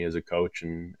out for me as a coach,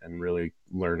 and really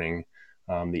learning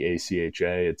the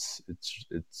ACHA.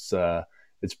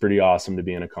 It's pretty awesome to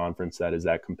be in a conference that is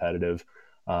that competitive.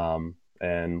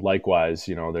 And likewise,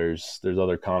 there's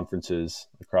other conferences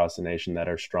across the nation that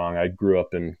are strong. I grew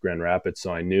up in Grand Rapids,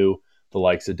 so I knew the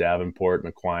likes of Davenport and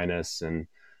Aquinas and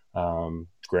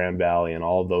Grand Valley and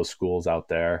all of those schools out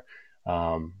there,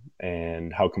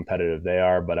 and how competitive they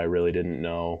are. But I really didn't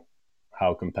know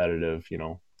how competitive,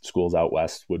 schools out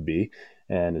west would be.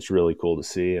 And it's really cool to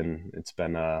see, and it's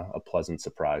been a pleasant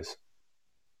surprise.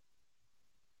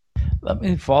 Let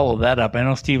me follow that up. I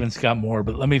know Steven's got more,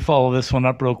 but let me follow this one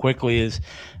up real quickly.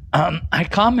 I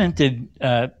commented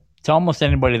to almost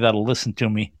anybody that'll listen to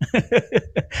me,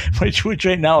 which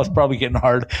right now is probably getting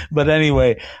hard. But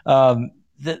anyway,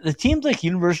 the teams like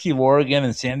University of Oregon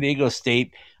and San Diego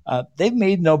State, they've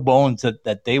made no bones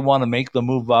that they want to make the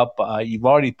move up. You've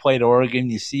already played Oregon.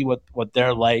 You see what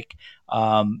they're like.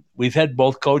 We've had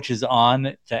both coaches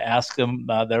on to ask them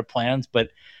their plans, but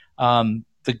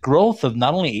the growth of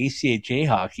not only ACHA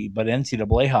hockey, but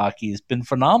NCAA hockey has been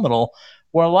phenomenal,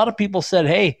 where a lot of people said,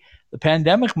 hey, the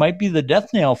pandemic might be the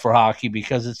death nail for hockey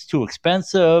because it's too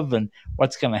expensive, and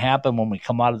what's going to happen when we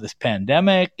come out of this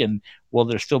pandemic, and will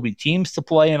there still be teams to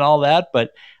play and all that?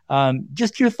 But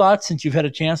just your thoughts since you've had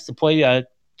a chance to play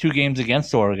 2 games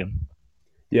against Oregon.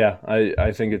 Yeah,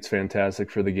 I think it's fantastic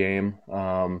for the game.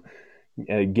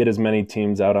 Get as many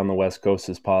teams out on the West Coast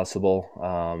as possible,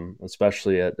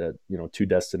 especially at 2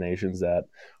 destinations that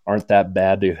aren't that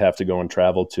bad to have to go and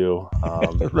travel to.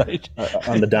 Right.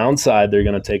 On the downside, they're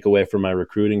going to take away from my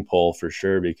recruiting pool for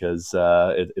sure, because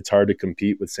it's hard to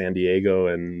compete with San Diego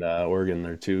and Oregon.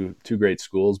 They're two great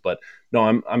schools, but no,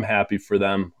 I'm happy for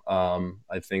them.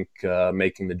 I think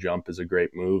making the jump is a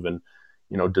great move, and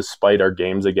despite our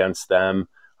games against them,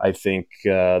 I think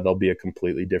they'll be a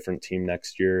completely different team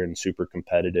next year and super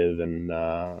competitive, and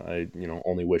I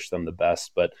only wish them the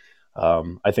best. But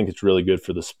I think it's really good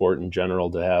for the sport in general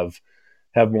to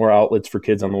have more outlets for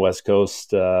kids on the West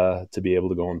Coast to be able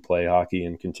to go and play hockey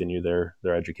and continue their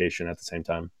education at the same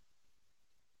time.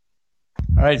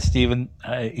 All right, Steven,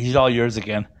 he's all yours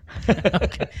again.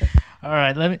 Okay. All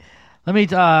right. Let me. We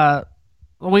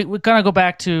kind of go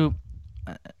back to.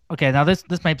 Okay, now this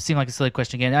might seem like a silly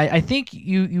question again. I think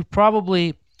you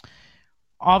probably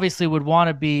obviously would want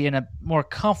to be in a more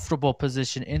comfortable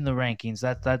position in the rankings.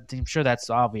 That I'm sure that's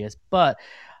obvious. But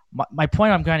my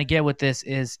point I'm trying to get with this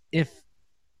is if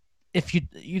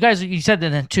you guys, you said that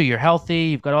then too, you're healthy,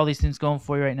 you've got all these things going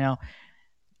for you right now.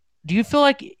 Do you feel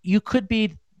like you could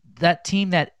be that team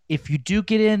that if you do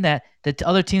get in, that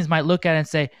other teams might look at it and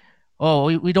say,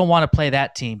 oh, we don't want to play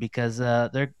that team because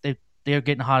they're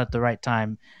getting hot at the right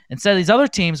time. Instead of these other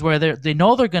teams where they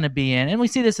know they're going to be in, and we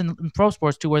see this in pro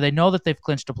sports too, where they know that they've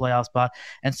clinched a playoff spot,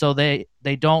 and so they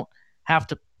don't have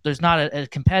to. There's not a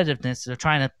competitiveness. They're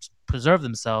trying to preserve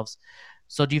themselves.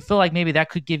 So do you feel like maybe that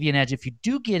could give you an edge if you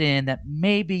do get in, that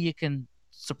maybe you can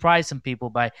surprise some people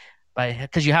by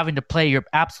because you're having to play your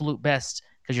absolute best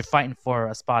because you're fighting for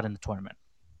a spot in the tournament?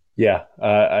 Yeah,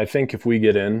 I think if we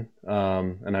get in,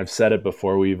 and I've said it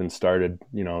before we even started,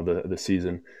 the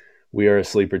season, we are a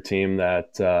sleeper team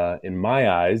that, in my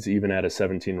eyes, even at a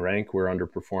 17 rank, we're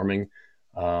underperforming.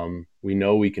 We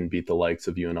know we can beat the likes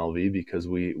of UNLV because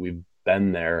we've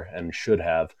been there and should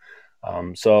have.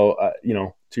 So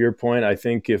to your point, I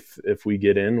think if we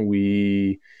get in,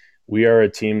 we are a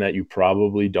team that you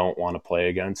probably don't want to play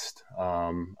against.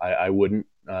 I wouldn't.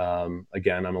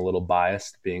 Again, I'm a little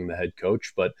biased being the head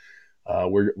coach, but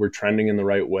we're trending in the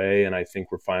right way, and I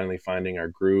think we're finally finding our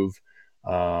groove.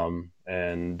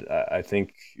 And I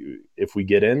think if we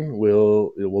get in,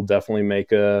 we'll definitely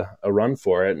make a run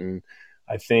for it. And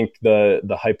I think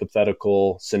the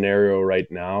hypothetical scenario right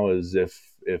now is if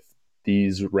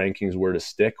these rankings were to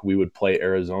stick, we would play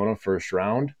Arizona first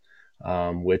round,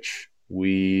 which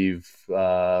we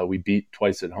beat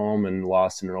twice at home and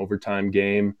lost in an overtime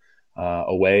game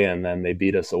away, and then they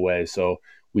beat us away. So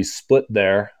we split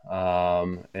there,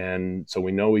 and so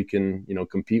we know we can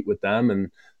compete with them,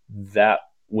 and that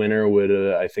winner would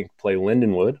I think play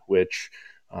Lindenwood, which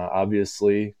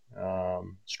obviously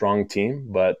strong team,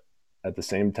 but at the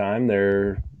same time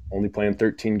they're only playing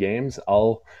 13 games.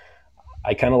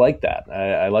 I kind of like that.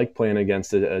 I like playing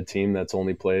against a team that's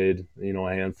only played a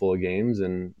handful of games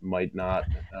and might not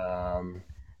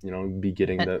be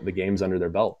getting the games under their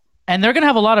belt. And they're going to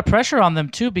have a lot of pressure on them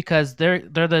too, because they're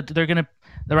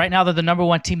right now they're the number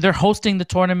one team. They're hosting the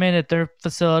tournament at their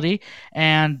facility,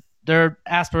 and their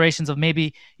aspirations of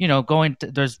maybe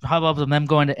there's hubbub of them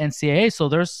going to NCAA. So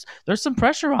there's some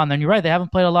pressure on them. You're right; they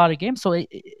haven't played a lot of games, so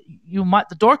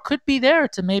the door could be there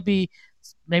to maybe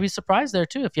surprise there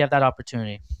too if you have that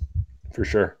opportunity. For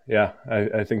sure, yeah,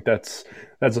 I think that's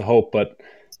a hope, but.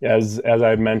 As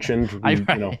I mentioned,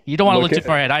 you don't want to look too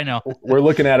far ahead. I know we're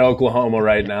looking at Oklahoma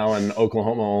right now, and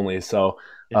Oklahoma only. So,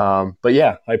 but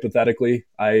yeah, hypothetically,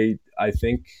 I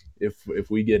think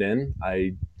if we get in,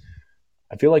 I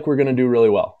feel like we're going to do really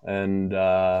well, and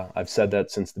I've said that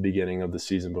since the beginning of the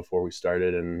season before we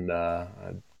started, and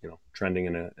trending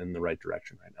in the right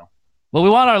direction right now. Well, we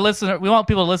want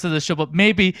people to listen to this show, but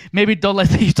maybe don't let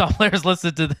the Utah players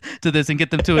listen to this and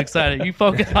get them too excited. You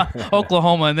focus on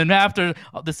Oklahoma, and then after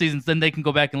the seasons, then they can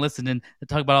go back and listen and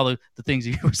talk about all the things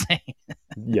you were saying.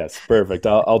 Yes, perfect.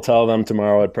 I'll tell them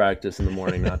tomorrow at practice in the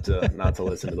morning not to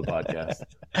listen to the podcast.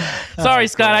 Sorry,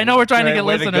 Scott. I know we're trying to get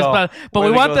listeners, but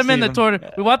we want them in the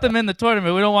tournament. We want them in the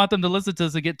tournament. We don't want them to listen to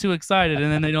us and get too excited, and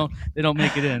then they don't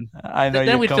make it in. I know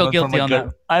then we'd feel guilty on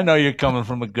that. I know you're coming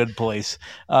from a good place.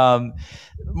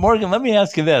 Morgan, let me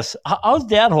ask you this: how's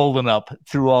Dad holding up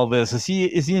through all this? Is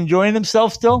he enjoying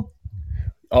himself still?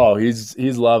 Oh,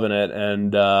 he's loving it,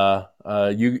 and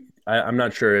I'm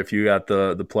not sure if you got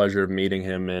the pleasure of meeting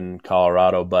him in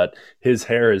Colorado, but his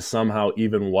hair is somehow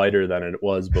even whiter than it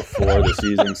was before the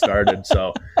season started.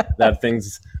 So that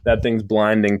thing's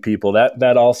blinding people.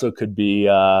 That also could be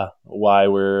why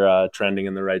we're trending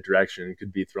in the right direction. It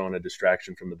could be throwing a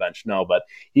distraction from the bench. No, but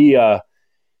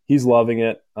he's loving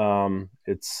it.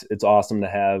 It's awesome to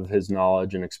have his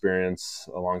knowledge and experience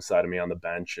alongside of me on the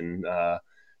bench, and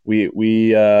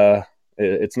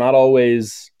it's not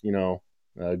always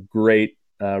a great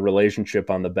relationship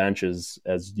on the bench as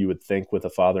you would think with a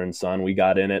father and son. We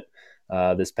got in it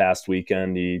this past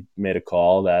weekend. He made a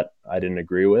call that I didn't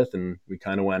agree with, and we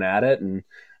kind of went at it. And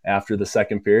after the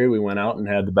second period, we went out and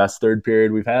had the best third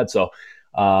period we've had. So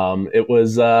it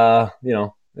was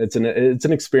it's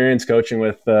an experience coaching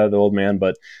with the old man,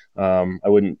 but I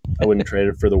wouldn't trade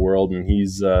it for the world. And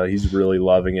he's really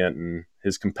loving it, and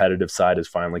his competitive side is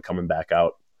finally coming back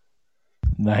out.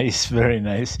 Nice, very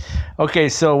nice. Okay,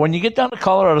 so when you get down to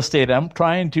Colorado State, I'm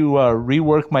trying to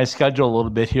rework my schedule a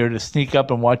little bit here to sneak up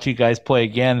and watch you guys play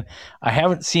again. I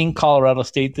haven't seen Colorado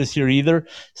State this year either,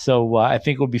 so I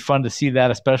think it would be fun to see that,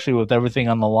 especially with everything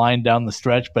on the line down the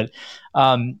stretch. But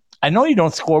I know you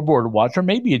don't scoreboard watch, or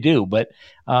maybe you do, but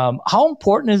how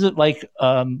important is it,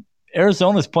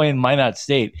 Arizona's playing Minot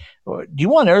State? Do you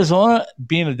want Arizona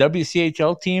being a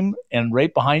WCHL team and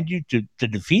right behind you to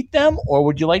defeat them, or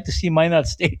would you like to see Minot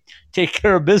State take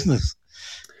care of business?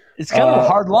 It's kind of a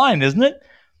hard line, isn't it?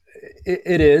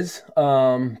 It is,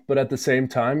 but at the same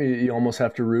time, you almost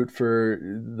have to root for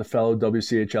the fellow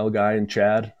WCHL guy in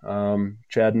Chad.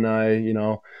 Chad and I,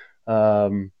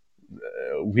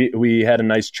 we had a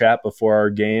nice chat before our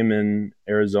game in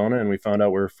Arizona, and we found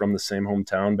out we're from the same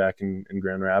hometown back in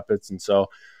Grand Rapids. And so,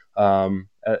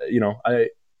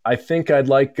 I think I'd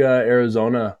like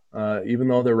Arizona, even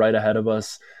though they're right ahead of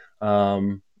us.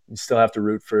 You still have to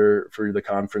root for the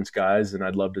conference guys, and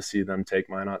I'd love to see them take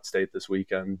Minot State this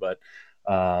weekend. But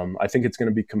I think it's going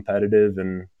to be competitive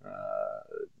and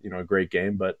a great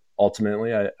game. But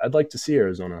ultimately, I'd like to see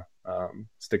Arizona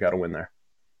stick out a win there.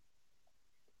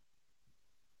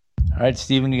 All right,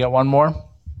 Steven, you got one more?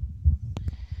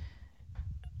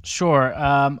 Sure.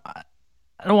 I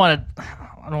don't want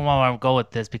to go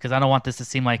with this because I don't want this to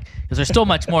seem like, because there's still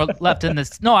much more left in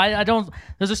this. No, I don't.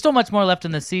 There's still much more left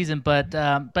in this season, but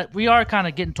we are kind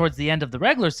of getting towards the end of the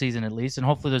regular season at least, and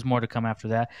hopefully there's more to come after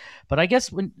that. But I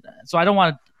guess I don't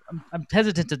want to. I'm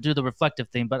hesitant to do the reflective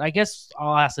thing, but I guess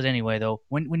I'll ask it anyway. Though,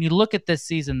 when you look at this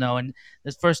season, though, and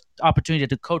this first opportunity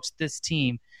to coach this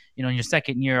team, in your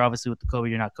second year, obviously with the COVID,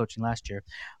 you're not coaching last year,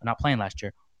 or not playing last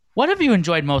year. What have you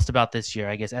enjoyed most about this year,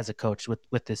 I guess, as a coach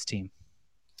with this team?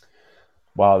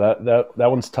 Wow, that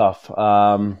one's tough.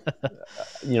 Honestly,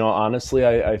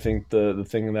 I think the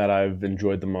thing that I've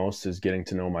enjoyed the most is getting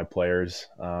to know my players.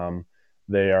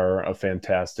 They are a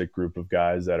fantastic group of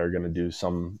guys that are going to do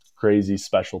some crazy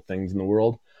special things in the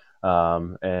world.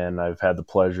 And I've had the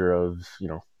pleasure of,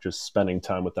 just spending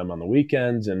time with them on the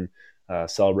weekends and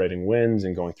celebrating wins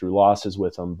and going through losses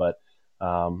with them. But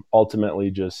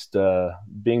ultimately just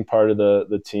being part of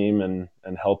the team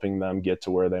and helping them get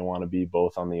to where they want to be,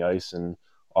 both on the ice and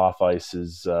off ice,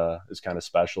 is kind of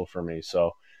special for me.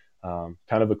 So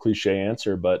kind of a cliche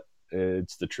answer, but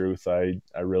it's the truth. I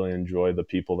really enjoy the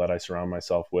people that I surround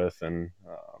myself with, and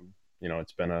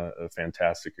it's been a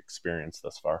fantastic experience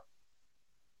thus far.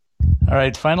 All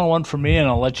right, final one for me, and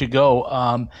I'll let you go.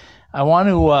 I want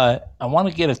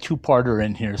to get a two-parter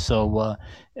in here, so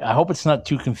I hope it's not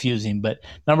too confusing. But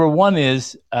number one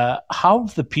is how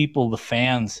have the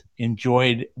fans,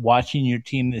 enjoyed watching your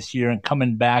team this year and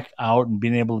coming back out and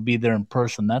being able to be there in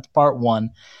person? That's part one.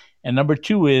 And number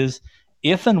two is,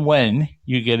 if and when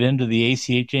you get into the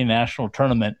ACHA National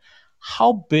Tournament,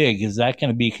 how big is that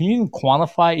going to be? Can you even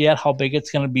quantify yet how big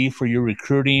it's going to be for your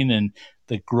recruiting and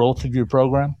the growth of your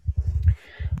program?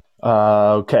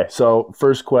 Okay, so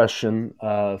first question,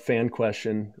 fan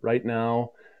question. Right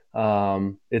now,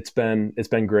 it's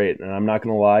been great, and I'm not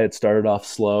going to lie, it started off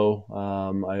slow.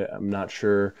 I'm not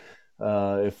sure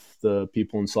if the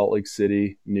people in Salt Lake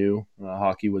City knew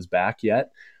hockey was back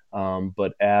yet.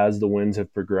 But as the wins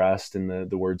have progressed and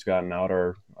the word's gotten out,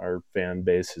 our fan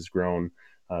base has grown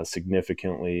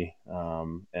significantly,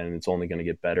 and it's only going to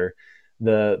get better.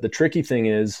 The tricky thing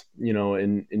is,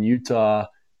 in Utah,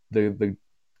 the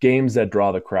games that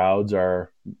draw the crowds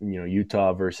are,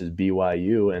 Utah versus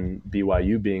BYU, and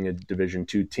BYU being a Division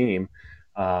II team,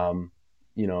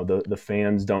 the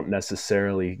fans don't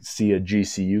necessarily see a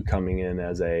GCU coming in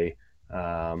as a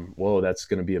that's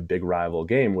going to be a big rival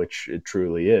game, which it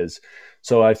truly is.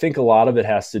 So I think a lot of it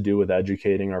has to do with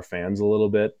educating our fans a little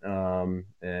bit,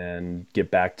 and get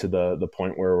back to the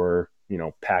point where we're,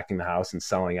 packing the house and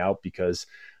selling out, because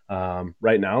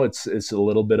right now it's a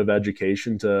little bit of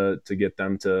education to get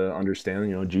them to understand,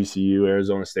 GCU,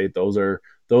 Arizona State, those are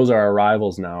our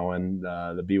rivals now. And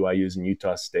the BYUs and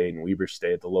Utah State and Weber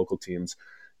State, the local teams,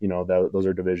 those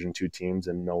are Division II teams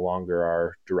and no longer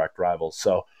our direct rivals.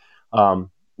 So, to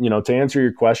answer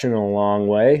your question in a long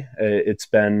way, it's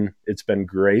been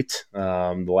great.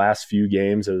 The last few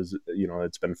games,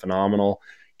 it's been phenomenal.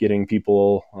 Getting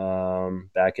people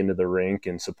back into the rink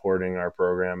and supporting our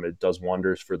program, it does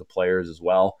wonders for the players as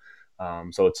well.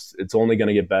 So it's only going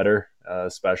to get better,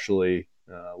 especially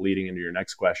leading into your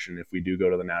next question. If we do go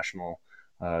to the national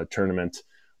tournament,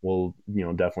 we'll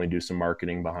definitely do some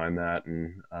marketing behind that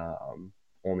and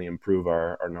only improve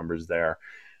our numbers there.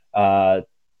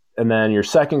 And then your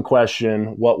second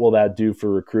question, what will that do for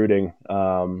recruiting?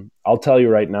 I'll tell you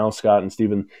right now, Scott and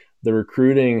Steven, the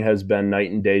recruiting has been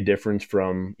night and day difference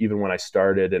from even when I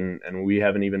started, and we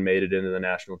haven't even made it into the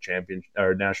national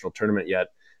tournament yet.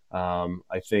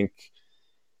 I think,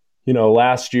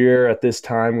 last year at this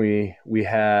time we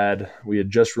had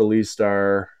just released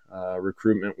our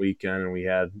recruitment weekend, and we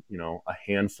had a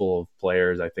handful of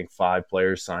players. I think 5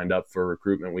 players signed up for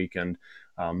recruitment weekend,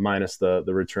 minus the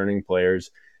returning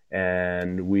players.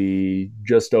 And we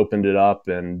just opened it up,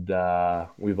 and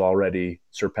we've already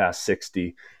surpassed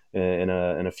 60 in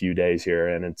a few days here.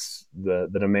 And it's the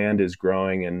demand is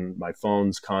growing, and my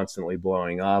phone's constantly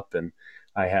blowing up, and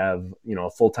I have a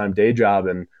full-time day job,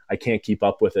 and I can't keep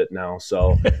up with it now.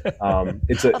 So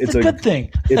it's a good thing.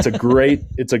 it's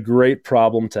a great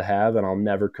problem to have, and I'll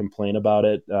never complain about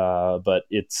it. But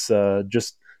it's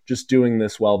just just doing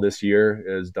this well this year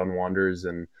has done wonders.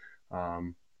 And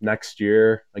next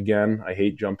year, again, I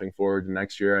hate jumping forward to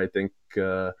next year. I think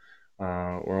we're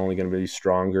only going to be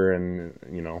stronger, and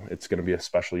it's going to be a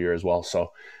special year as well.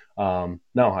 So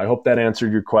no, I hope that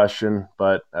answered your question,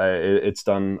 but it's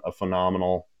done a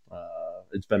phenomenal.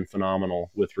 It's been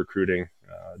phenomenal with recruiting,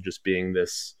 just being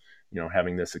this,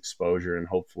 having this exposure, and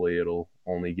hopefully it'll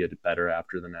only get better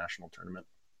after the national tournament.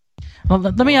 Well,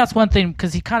 let me ask one thing,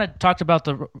 because he kind of talked about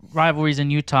the rivalries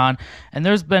in Utah, and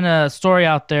there's been a story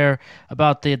out there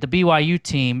about the BYU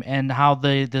team and how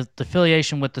the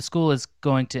affiliation with the school is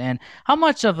going to end. How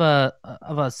much of a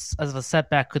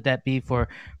setback could that be for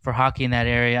hockey in that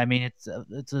area? I mean, it's a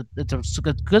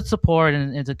good support,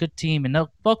 and it's a good team, and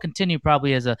they'll continue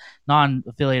probably as a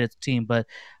non-affiliated team, but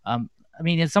I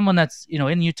mean, as someone that's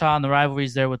in Utah and the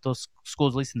rivalries there with those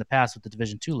schools, at least in the past with the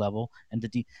Division II level, and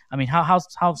I mean, how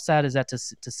sad is that to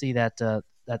see that that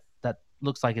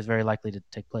looks like is very likely to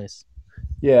take place?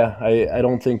 Yeah, I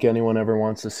don't think anyone ever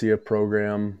wants to see a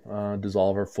program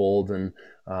dissolve or fold, and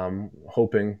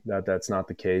hoping that that's not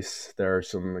the case. There are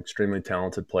some extremely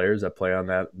talented players that play on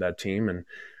that team, and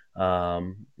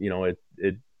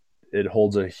it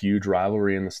holds a huge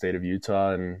rivalry in the state of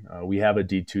Utah, and we have a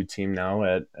D2 team now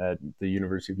at the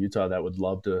University of Utah that would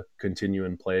love to continue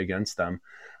and play against them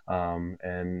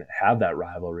and have that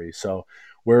rivalry. So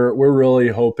we're really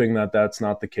hoping that that's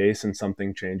not the case and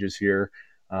something changes here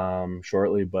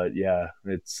shortly. But yeah,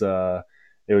 it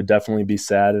would definitely be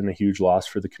sad and a huge loss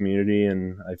for the community,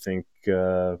 and I think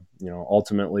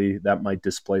ultimately that might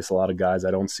displace a lot of guys.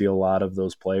 I don't see a lot of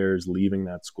those players leaving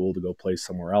that school to go play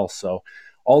somewhere else. So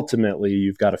ultimately,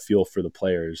 you've got to feel for the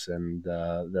players, and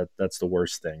that's the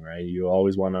worst thing, right? You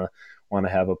always want to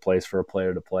have a place for a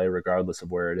player to play, regardless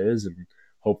of where it is, and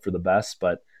hope for the best.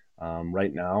 But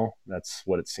right now, that's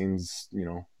what it seems,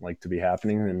 like to be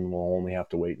happening, and we'll only have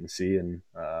to wait and see, and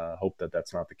hope that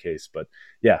that's not the case. But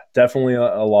yeah, definitely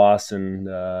a loss, and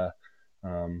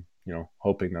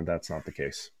hoping that that's not the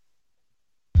case.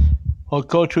 Well,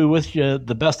 Coach, we wish you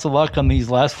the best of luck on these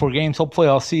last 4 games. Hopefully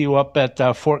I'll see you up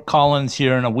at Fort Collins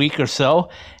here in a week or so.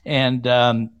 And,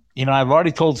 I've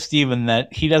already told Steven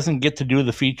that he doesn't get to do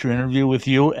the feature interview with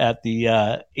you at the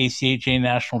ACHA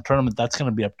National Tournament. That's going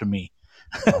to be up to me.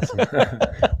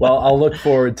 Well, I'll look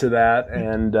forward to that,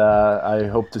 and I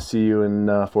hope to see you in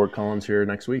Fort Collins here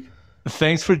next week.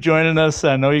 Thanks for joining us.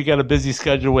 I know you got a busy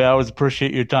schedule. We always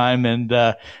appreciate your time, and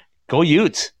go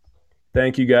Utes.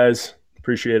 Thank you, guys.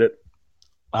 Appreciate it.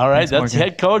 All right, Thanks, that's Morgan.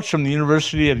 head coach from the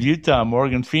University of Utah,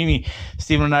 Morgan Feeney.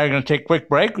 Steven and I are going to take a quick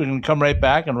break. We're going to come right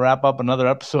back and wrap up another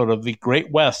episode of the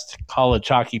Great West College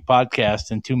Hockey Podcast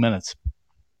in 2 minutes.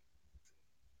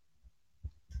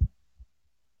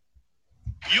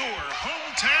 Your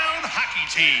hometown hockey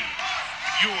team,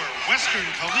 your Western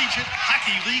Collegiate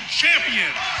Hockey League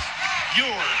champions,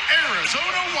 your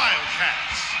Arizona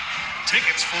Wildcats.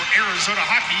 Tickets for Arizona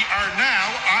hockey are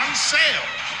now on sale.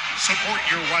 Support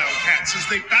your Wildcats as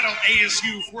they battle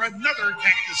ASU for another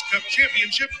Cactus Cup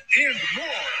championship and more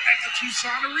at the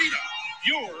Tucson Arena.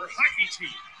 Your hockey team,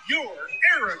 your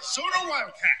Arizona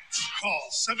Wildcats. Call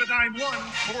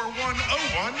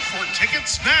 791-4101 for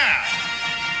tickets now.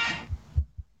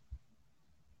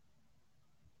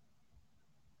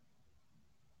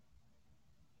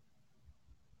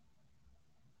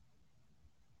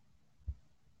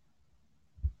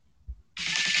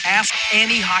 Ask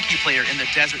any hockey player in the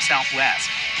Desert Southwest,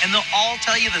 and they'll all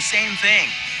tell you the same thing.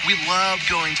 We love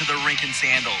going to the rink in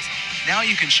sandals. Now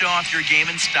you can show off your game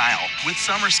in style with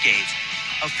summer skates.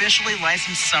 Officially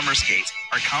licensed summer skates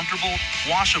are comfortable,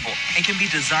 washable, and can be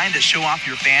designed to show off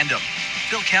your fandom.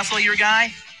 Phil Kessel your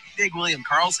guy? Big William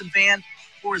Karlsson fan?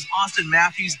 Or is Austin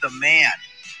Matthews the man?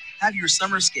 Have your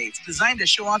summer skates designed to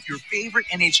show off your favorite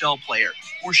NHL player,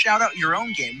 or shout out your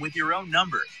own game with your own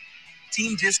number.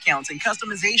 Team discounts and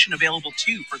customization available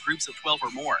too for groups of 12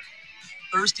 or more.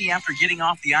 Thirsty after getting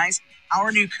off the ice?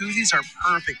 Our new koozies are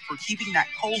perfect for keeping that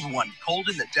cold one cold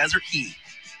in the desert heat.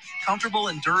 Comfortable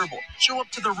and durable, show up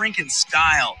to the rink in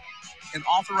style. An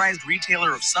authorized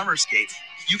retailer of summer skates,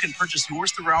 you can purchase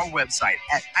yours through our website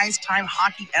at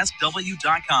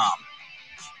IcetimeHockeySW.com.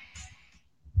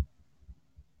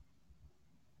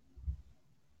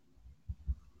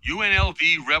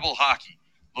 UNLV Rebel Hockey,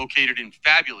 located in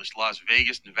fabulous Las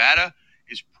Vegas, Nevada,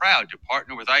 is proud to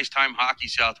partner with Icetime Hockey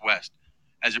Southwest.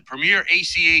 As a premier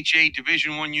ACHA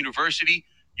Division I university,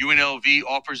 UNLV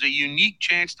offers a unique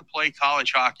chance to play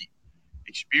college hockey.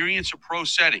 Experience a pro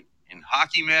setting in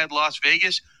Hockey Mad Las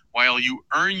Vegas while you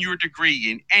earn your degree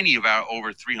in any of our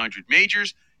over 300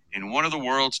 majors in one of the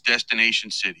world's destination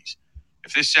cities.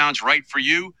 If this sounds right for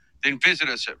you, then visit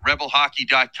us at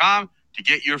rebelhockey.com to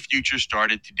get your future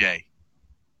started today.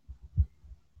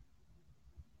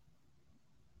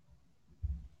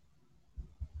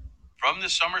 From the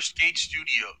Summer Skate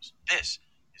Studios, this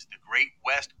is the Great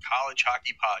West College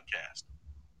Hockey Podcast.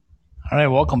 All right,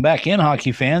 welcome back in,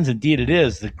 hockey fans. Indeed, it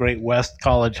is the Great West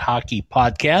College Hockey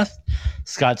Podcast.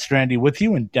 Scott Strandy with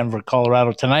you in Denver,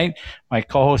 Colorado tonight. My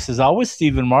co-host, as always,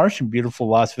 Stephen Marsh in beautiful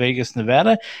Las Vegas,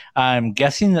 Nevada. I'm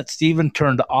guessing that Stephen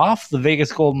turned off the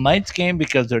Vegas Golden Knights game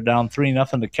because they're down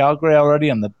 3-0 to Calgary already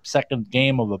on the second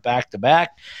game of a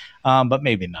back-to-back, but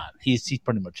maybe not. He's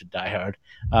pretty much a diehard.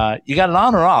 You got it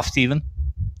on or off, Stephen?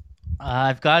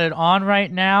 I've got it on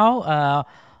right now.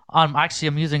 I'm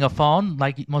using a phone,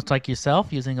 like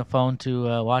yourself, using a phone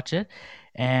to watch it,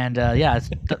 and it's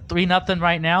 3-0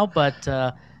 right now.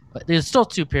 But there's still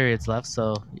 2 periods left.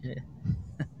 So, yeah.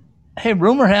 Hey,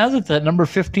 rumor has it that number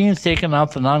 15 is taking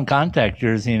off the non-contact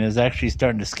jersey and is actually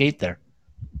starting to skate there.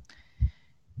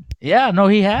 Yeah, no,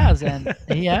 he has, and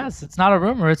he has. It's not a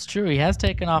rumor; it's true. He has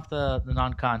taken off the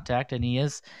non-contact, and he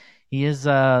is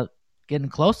getting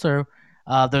closer.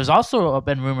 There's also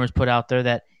been rumors put out there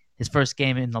that his first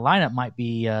game in the lineup might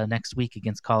be next week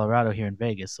against Colorado here in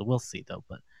Vegas. So we'll see, though.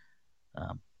 But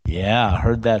yeah, I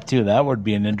heard that too. That would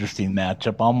be an interesting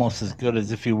matchup, almost as good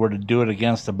as if he were to do it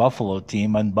against a Buffalo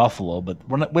team in Buffalo. But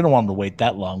we don't want him to wait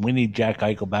that long. We need Jack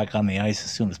Eichel back on the ice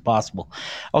as soon as possible.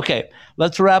 Okay,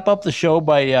 let's wrap up the show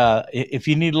by if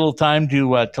you need a little time to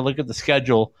look at the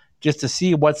schedule just to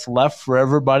see what's left for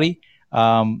everybody.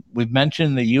 We've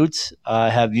mentioned the Utes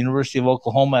have University of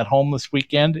Oklahoma at home this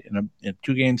weekend in a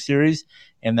 2-game series,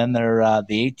 and then they're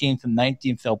the 18th and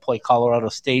 19th. They'll play Colorado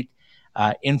State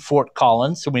in Fort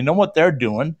Collins. So we know what they're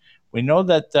doing. We know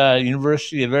that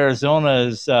University of Arizona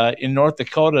is in North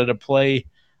Dakota to play.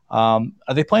 Are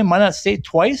they playing Minot State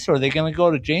twice, or are they going to go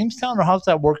to Jamestown, or how's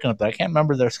that working up there? I can't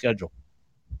remember their schedule.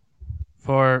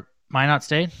 For Minot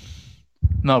State?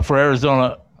 No, for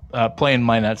Arizona. Playing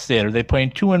Minot State. Are they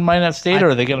playing 2 in Minot State,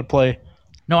 or are they going to play?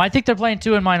 No, I think they're playing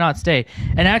 2 in Minot State.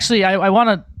 And actually, I want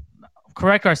to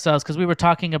correct ourselves because we were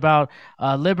talking about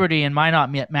Liberty and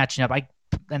Minot matching up. I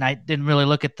didn't really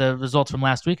look at the results from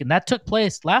last week, and that took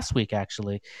place last week,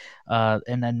 actually.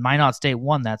 And then Minot State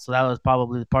won that, so that was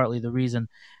probably partly the reason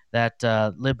that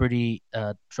Liberty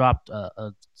dropped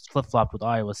flip-flopped with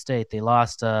Iowa State. They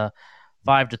lost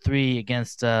 5-3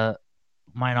 against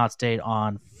Minot State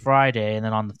on Friday, and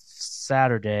then on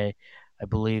Saturday, I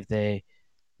believe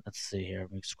let's see here.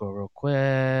 Let me scroll real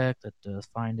quick.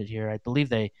 Find it here. I believe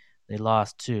they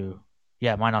lost 2.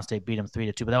 Yeah, Minot State beat them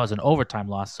 3-2, but that was an overtime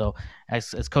loss. So,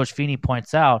 as Coach Feeney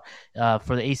points out,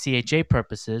 for the ACHA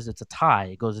purposes, it's a tie.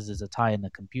 It goes as a tie in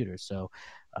the computer. So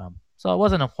it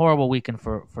wasn't a horrible weekend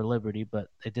for Liberty, but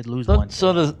they did lose one.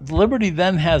 So the Liberty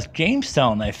then has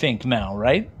Jamestown, I think, now,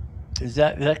 right? Is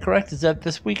that correct? Is that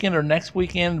this weekend or next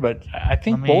weekend? But I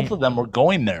think both of them were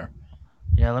going there.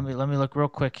 Yeah, let me look real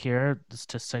quick here. This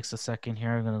just takes a second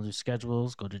here. I'm gonna do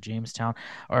schedules. Go to Jamestown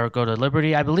or go to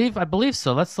Liberty. I believe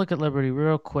so. Let's look at Liberty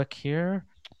real quick here.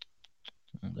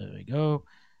 There we go.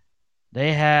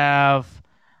 They have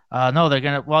no. They're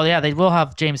gonna. Well, yeah, they will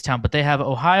have Jamestown, but they have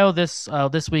Ohio this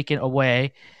weekend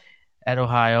away at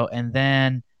Ohio, and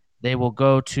then they will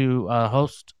go to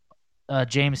host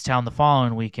Jamestown the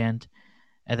following weekend,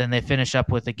 and then they finish up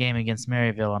with a game against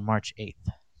Maryville on March 8th.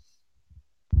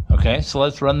 Okay, so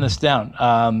let's run this down.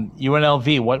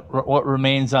 UNLV, what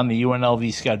remains on the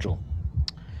UNLV schedule?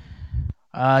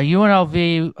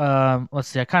 UNLV, let's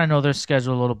see. I kind of know their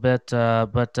schedule a little bit,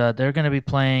 but they're going to be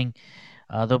playing.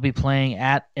 They'll be playing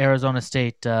at Arizona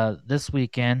State this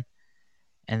weekend,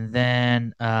 and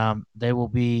then they will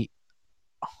be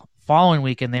following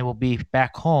weekend. They will be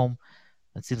back home.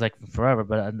 It seems like forever,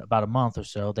 but in about a month or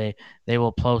so, they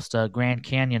will post Grand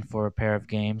Canyon for a pair of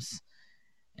games,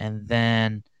 and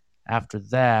then after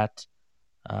that,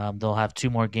 they'll have 2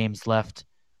 more games left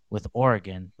with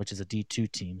Oregon, which is a D2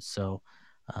 team. So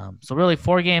really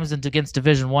 4 games against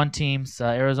Division I teams.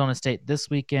 Arizona State this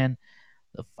weekend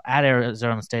at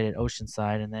Arizona State at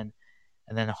Oceanside, and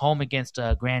then home against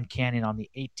Grand Canyon on the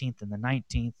 18th and the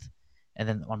 19th, and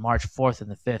then on March 4th and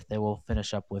the 5th, they will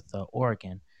finish up with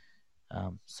Oregon.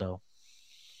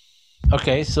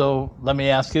 Okay, so let me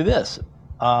ask you this.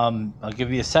 I'll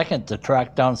give you a second to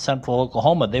track down Central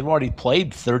Oklahoma. They've already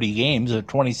played 30 games. They're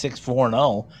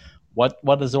 26-4-0.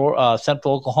 What does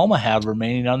Central Oklahoma have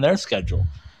remaining on their schedule?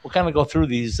 We'll kind of go through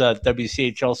these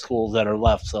WCHL schools that are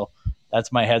left. So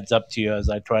that's my heads up to you as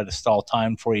I try to stall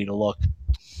time for you to look.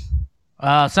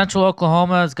 Central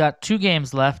Oklahoma has got 2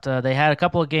 games left. They had a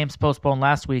couple of games postponed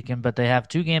last weekend, but they have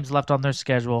 2 games left on their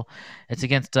schedule. It's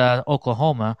against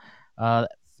Oklahoma.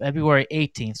 February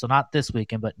 18th, so not this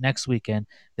weekend, but next weekend,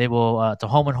 they will to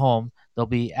home and home. They'll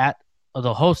be at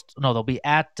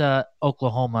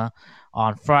Oklahoma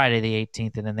on Friday the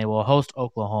 18th, and then they will host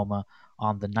Oklahoma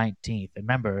on the 19th.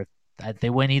 Remember, if they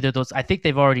win either of those, I think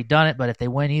they've already done it, but if they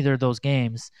win either of those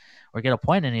games or get a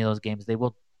point in any of those games, they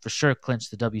will for sure clinch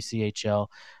the WCHL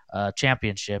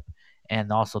championship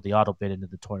and also the auto bid into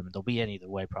the tournament. They'll be in either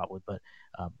way probably, but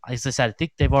as I said, I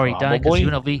think they've already done it because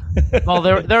UNLV. Well,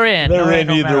 they're in. They're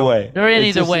in either way. They're in it's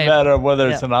either just way. A matter of whether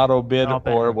it's an auto bid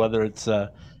or whether it's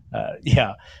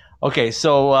yeah. Okay,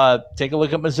 so take a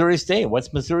look at Missouri State.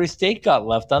 What's Missouri State got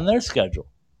left on their schedule?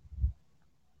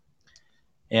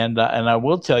 And I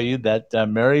will tell you that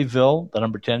Maryville, the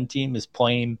number 10 team, is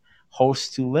playing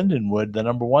host to Lindenwood, the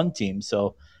number 1 team.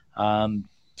 So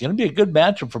it's going to be a good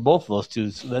matchup for both of those two.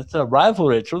 So that's a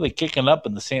rivalry. It's really kicking up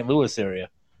in the St. Louis area.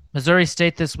 Missouri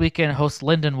State this weekend hosts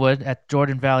Lindenwood at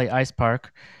Jordan Valley Ice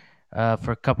Park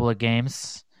for a couple of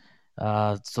games.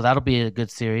 So that'll be a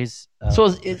good series.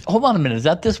 Hold on a minute. Is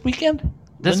that this weekend?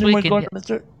 This weekend. Going to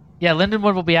Missouri? Yeah,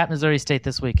 Lindenwood will be at Missouri State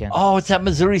this weekend. Oh, it's at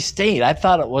Missouri State. I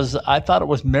thought it was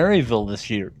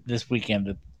Maryville this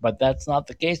weekend, but that's not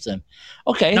the case then.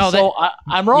 Okay, no, so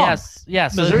I'm wrong.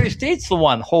 Yes. Missouri State's the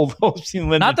one hosting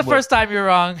Lindenwood. Not the first time you're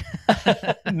wrong.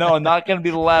 No, not going to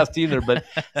be the last either. But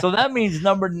so that means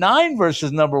number 9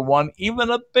 versus number 1,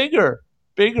 even a bigger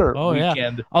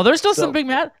weekend. Yeah. Oh, there's still some big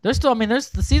match. There's still, the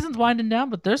season's winding down,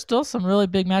 but there's still some really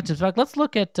big matches. In fact, let's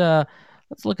look at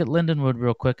Lindenwood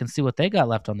real quick and see what they got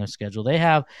left on their schedule. They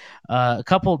have a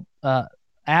couple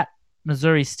at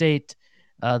Missouri State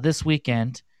this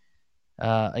weekend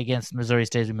against Missouri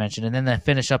State, as we mentioned, and then they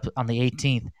finish up on the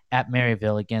 18th at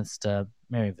Maryville against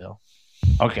Maryville.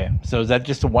 Okay, so is that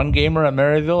just a one-gamer at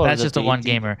Maryville? That's just a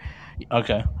one-gamer.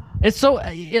 Okay. It's so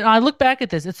I look back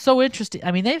at this. It's so interesting.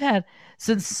 They've had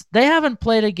since they haven't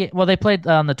played a game. Well, they played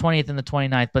on the 20th and the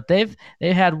 29th, but they've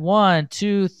had 1,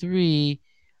 2, 3,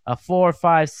 4,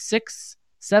 5, 6,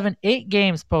 7, 8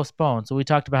 games postponed. So we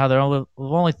talked about how they're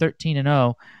only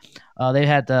 13-0. They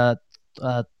had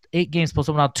 8 games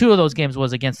postponed. Now 2 of those games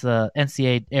was against the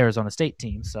NCAA Arizona State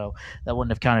team, so that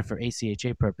wouldn't have counted for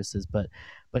ACHA purposes. But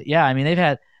yeah, they've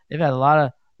had a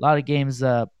lot of games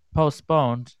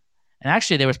postponed. And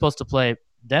actually, they were supposed to play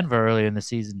Denver earlier in the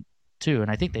season, too, and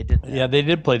I think they did that. Yeah, they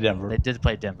did play Denver. They did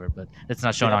play Denver, but it's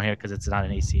not shown on here because it's not an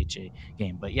ACHA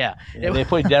game. But yeah. They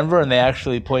played Denver, and they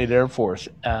actually played Air Force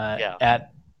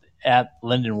at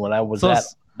Lindenwood. I was at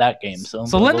that game. So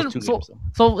it's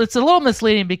a little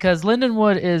misleading because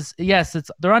Lindenwood is,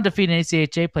 they're undefeated in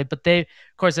ACHA play, but they,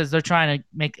 of course, as they're trying to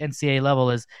make NCAA level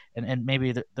and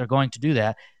maybe they're going to do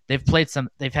that, they've had some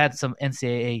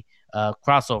NCAA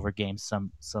crossover games,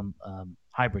 some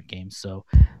hybrid games. So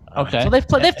so they've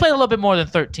played a little bit more than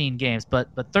 13 games, but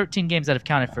 13 games that have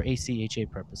counted for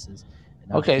ACHA purposes.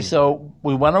 Okay, so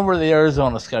we went over the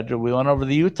Arizona schedule. We went over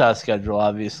the Utah schedule,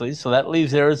 obviously. So that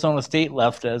leaves Arizona State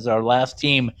left as our last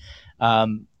team,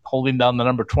 holding down the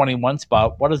number 21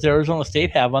 spot. What does Arizona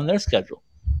State have on their schedule?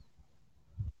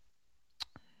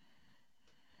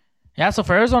 Yeah, so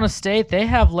for Arizona State, they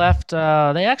have left.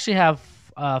 They actually have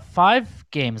 5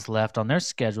 games left on their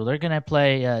schedule. They're going to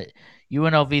play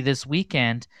UNLV this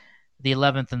weekend, the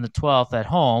 11th and the 12th at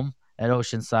home at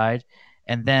Oceanside,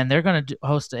 and then they're going to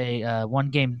host a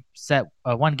one-game set.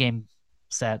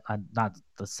 Not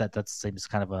the set. That seems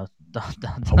kind of a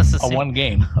one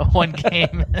game. A one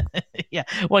game. Yeah,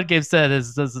 one game set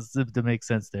doesn't seem to make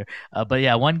sense there. But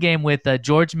yeah, one game with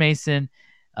George Mason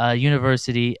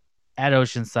University at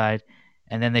Oceanside,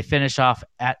 and then they finish off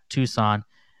at Tucson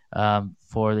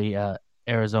for the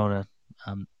Arizona.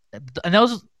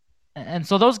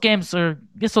 So those games so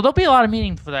there'll be a lot of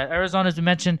meaning for that. Arizona, as we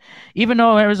mentioned, even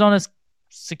though Arizona's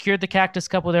secured the Cactus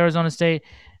Cup with Arizona State,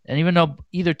 and even though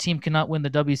either team cannot win the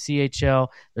WCHL,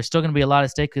 there's still going to be a lot of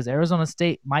stake because Arizona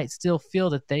State might still feel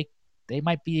that they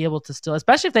might be able to still,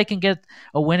 especially if they can get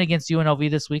a win against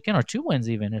UNLV this weekend or 2 wins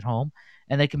even at home,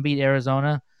 and they can beat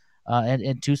Arizona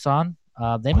and Tucson.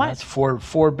 They might. That's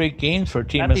four big games for a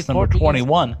team that's number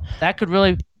 21. That could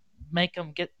really make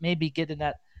them get in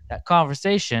that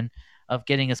conversation of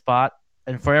getting a spot.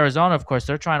 And for Arizona, of course,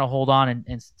 they're trying to hold on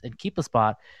and keep a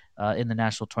spot in the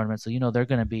national tournament. So they're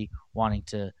going to be wanting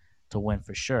to win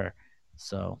for sure.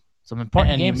 So some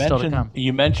important games still to come.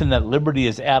 You mentioned that Liberty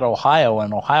is at Ohio,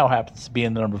 and Ohio happens to be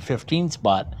in the number 15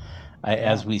 spot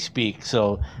as we speak.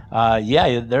 So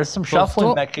there's some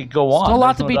shuffling that could go on. Still a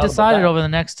lot to be decided over the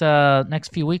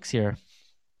next few weeks here.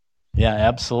 Yeah,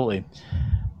 absolutely.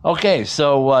 Okay,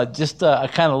 so just a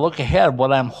kind of look ahead.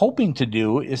 What I'm hoping to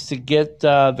do is to get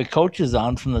the coaches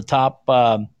on from the top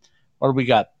what do we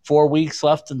got? 4 weeks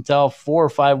left 4 or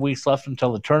 5 weeks left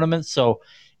until the tournament. So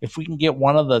if we can get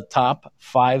one of the top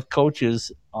 5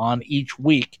 coaches on each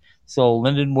week, so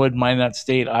Lindenwood, Minot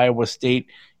State, Iowa State,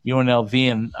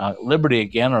 UNLV, and Liberty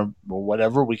again, or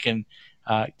whatever, we can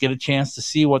get a chance to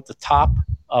see what the top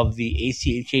of the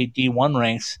ACHA D1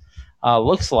 ranks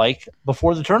looks like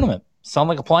before the tournament. Sound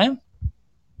like a plan?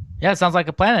 Yeah, it sounds like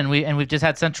a plan. And we've just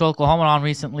had Central Oklahoma on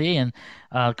recently, and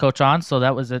Coach on, so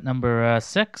that was at number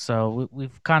 6. So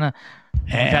we've kind of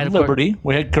had Liberty.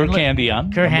 We had Kirk Handy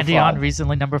on. Kirk Handy on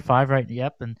recently, number 5, right?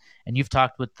 Yep. And you've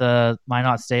talked with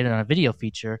Minot State on a video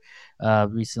feature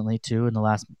recently too in the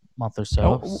last month or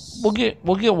so.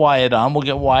 We'll get Wyatt on. We'll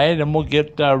get Wyatt, and we'll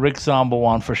get Rick Zombo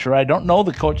on for sure. I don't know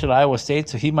the coach at Iowa State,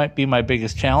 so he might be my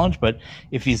biggest challenge. But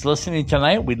if he's listening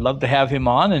tonight, we'd love to have him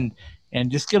on and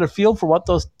just get a feel for what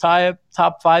those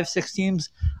top 5, 6 teams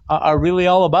are really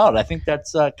all about. I think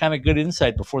that's kind of good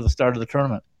insight before the start of the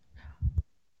tournament.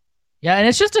 Yeah, and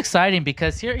it's just exciting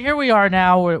because here we are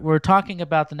now. We're talking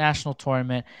about the national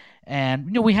tournament,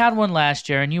 and we had one last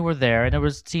year, and you were there, and there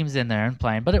was teams in there and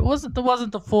playing, but it wasn't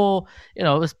the full. It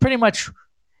was pretty much.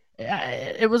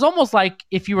 It was almost like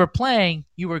if you were playing,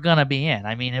 you were gonna be in.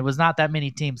 I mean, it was not that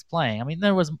many teams playing. I mean,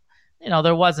 there was.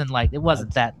 There wasn't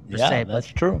that per se. That's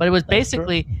true. But it was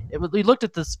basically we looked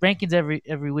at the rankings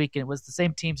every week, and it was the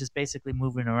same teams just basically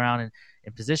moving around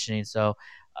and positioning. So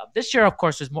this year, of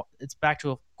course, it's back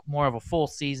to more of a full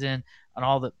season,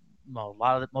 and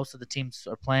most of the teams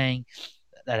are playing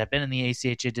that have been in the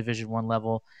ACHA Division I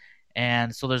level,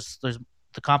 and so there's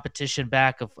the competition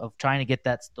back of trying to get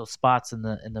those spots in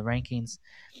the rankings,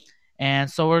 and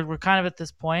so we're kind of at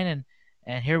this point.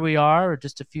 And here we are,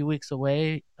 just a few weeks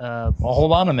away. Well,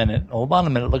 hold on a minute.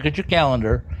 Look at your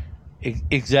calendar.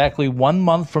 Exactly 1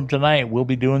 month from tonight, we'll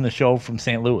be doing the show from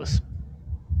St. Louis.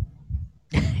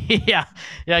 Yeah.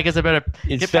 I guess I better.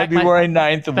 It's February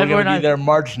 9th, and we're going to be there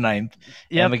March 9th.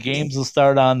 Yep. And the games will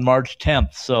start on March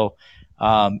 10th. So,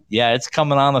 it's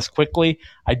coming on us quickly.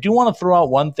 I do want to throw out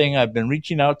one thing. I've been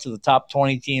reaching out to the top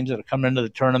 20 teams that are coming into the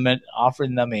tournament,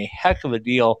 offering them a heck of a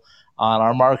deal on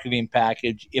our marketing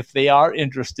package. If they are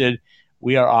interested,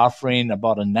 we are offering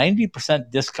about a 90%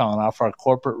 discount off our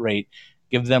corporate rate.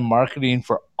 Give them marketing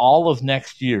for all of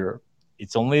next year.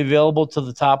 It's only available to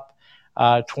the top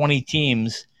 20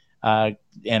 teams, and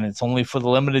it's only for the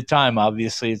limited time.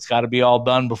 Obviously, it's got to be all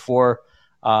done before,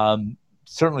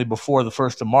 certainly before the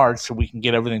 1st of March, so we can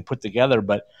get everything put together.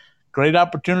 But great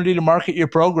opportunity to market your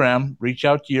program. Reach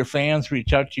out to your fans,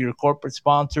 reach out to your corporate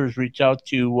sponsors, reach out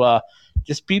to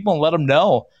just people and let them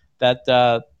know that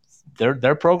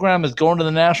their program is going to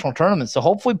the national tournament. So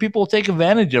hopefully people will take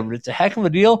advantage of it. It's a heck of a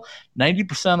deal,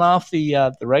 90% off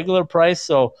the regular price.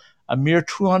 So a mere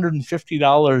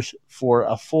 $250 for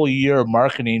a full year of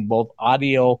marketing, both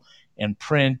audio and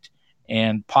print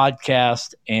and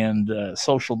podcast and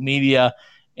social media,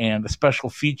 and a special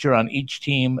feature on each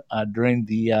team during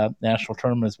the national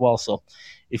tournament as well. So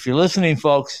if you're listening,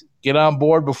 folks, get on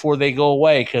board before they go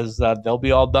away, because they'll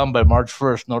be all done by March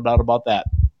 1st, no doubt about that.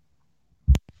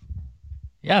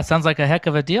 Yeah, it sounds like a heck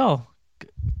of a deal.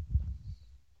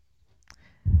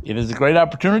 It is a great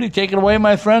opportunity. Take it away,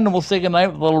 my friend, and we'll say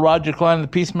goodnight with little Roger Klein and the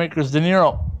Peacemakers De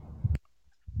Niro.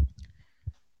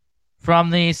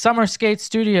 From the Summer Skate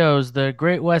Studios, the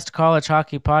Great West College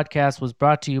Hockey Podcast was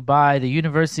brought to you by the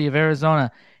University of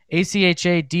Arizona,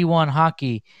 ACHA D1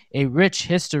 Hockey, a rich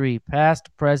history, past,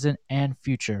 present, and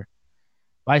future.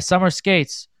 By Summer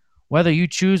Skates, whether you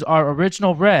choose our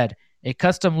original red, a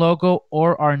custom logo,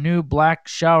 or our new black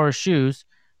shower shoes,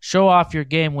 show off your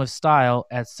game with style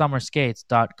at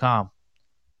summerskates.com.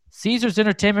 Caesars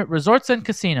Entertainment Resorts and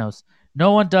Casinos.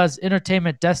 No one does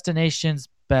entertainment destinations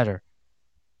better.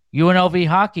 UNLV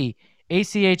Hockey,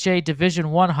 ACHA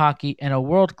Division I Hockey, and a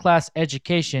world-class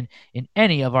education in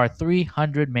any of our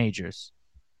 300 majors.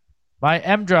 By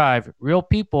M-Drive, real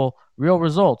people, real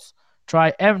results.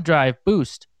 Try M-Drive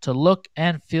Boost to look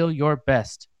and feel your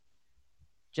best.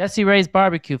 Jesse Ray's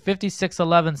Barbecue,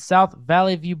 5611 South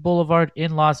Valley View Boulevard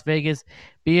in Las Vegas.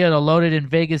 Be it a loaded in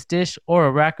Vegas dish or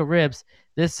a rack of ribs,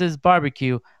 this is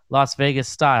barbecue, Las Vegas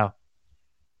style.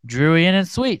 Drury Inn and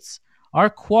Suites. Our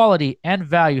quality and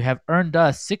value have earned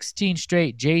us 16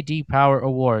 straight J.D. Power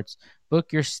Awards.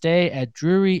 Book your stay at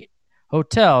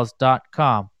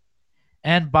druryhotels.com.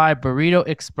 And by Burrito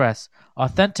Express,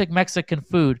 authentic Mexican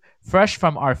food fresh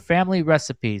from our family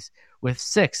recipes with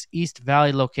 6 East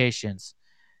Valley locations.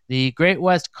 The Great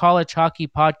West College Hockey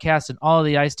Podcast and all of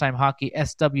the Ice Time Hockey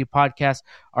SW podcasts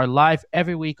are live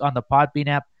every week on the Podbean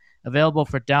app, available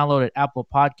for download at Apple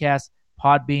Podcasts,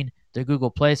 Podbean, the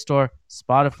Google Play Store,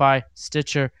 Spotify,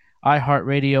 Stitcher,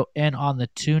 iHeartRadio, and on the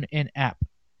TuneIn app.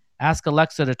 ask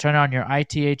Alexa to turn on your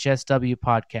ITHSW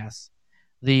podcasts.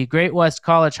 The Great West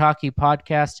College Hockey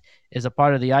Podcast is a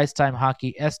part of the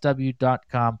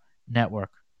IcetimeHockeySW.com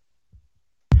network.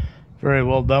 Very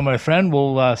well done, my friend.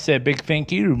 We'll say a big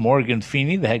thank you to Morgan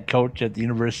Feeney, the head coach at the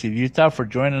University of Utah, for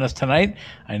joining us tonight.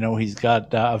 I know he's got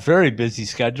a very busy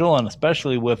schedule, and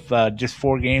especially with just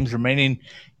 4 games remaining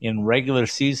in regular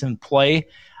season play.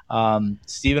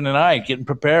 Stephen and I getting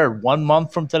prepared. 1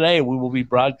 month from today, we will be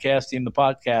broadcasting the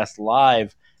podcast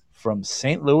live from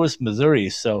St. Louis, Missouri.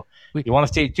 So you want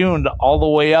to stay tuned all the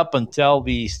way up until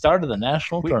the start of the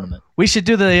national tournament. We should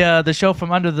do the show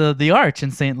from under the arch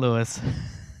in St. Louis.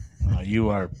 You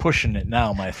are pushing it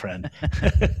now, my friend.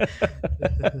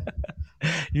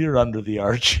 You're under the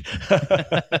arch.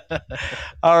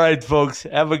 All right, folks.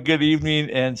 Have a good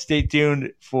evening and stay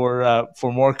tuned for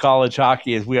more college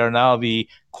hockey, as we are now the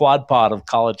Quad Pod of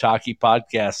College Hockey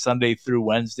Podcast, Sunday through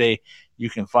Wednesday.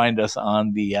 You can find us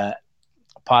on the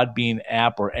Podbean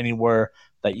app or anywhere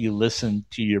that you listen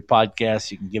to your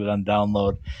podcast. You can get it on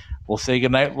download. We'll say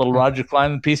goodnight, little Roger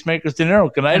Klein and Peacemakers De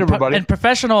Niro. Good night, everybody. And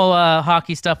professional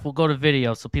hockey stuff will go to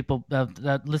video, so people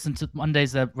that listen to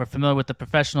Mondays that were familiar with the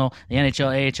professional, the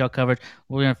NHL, AHL coverage,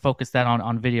 we're going to focus that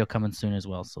on video coming soon as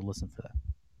well, so listen for that.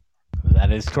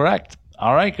 That is correct.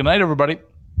 All right, good night, everybody.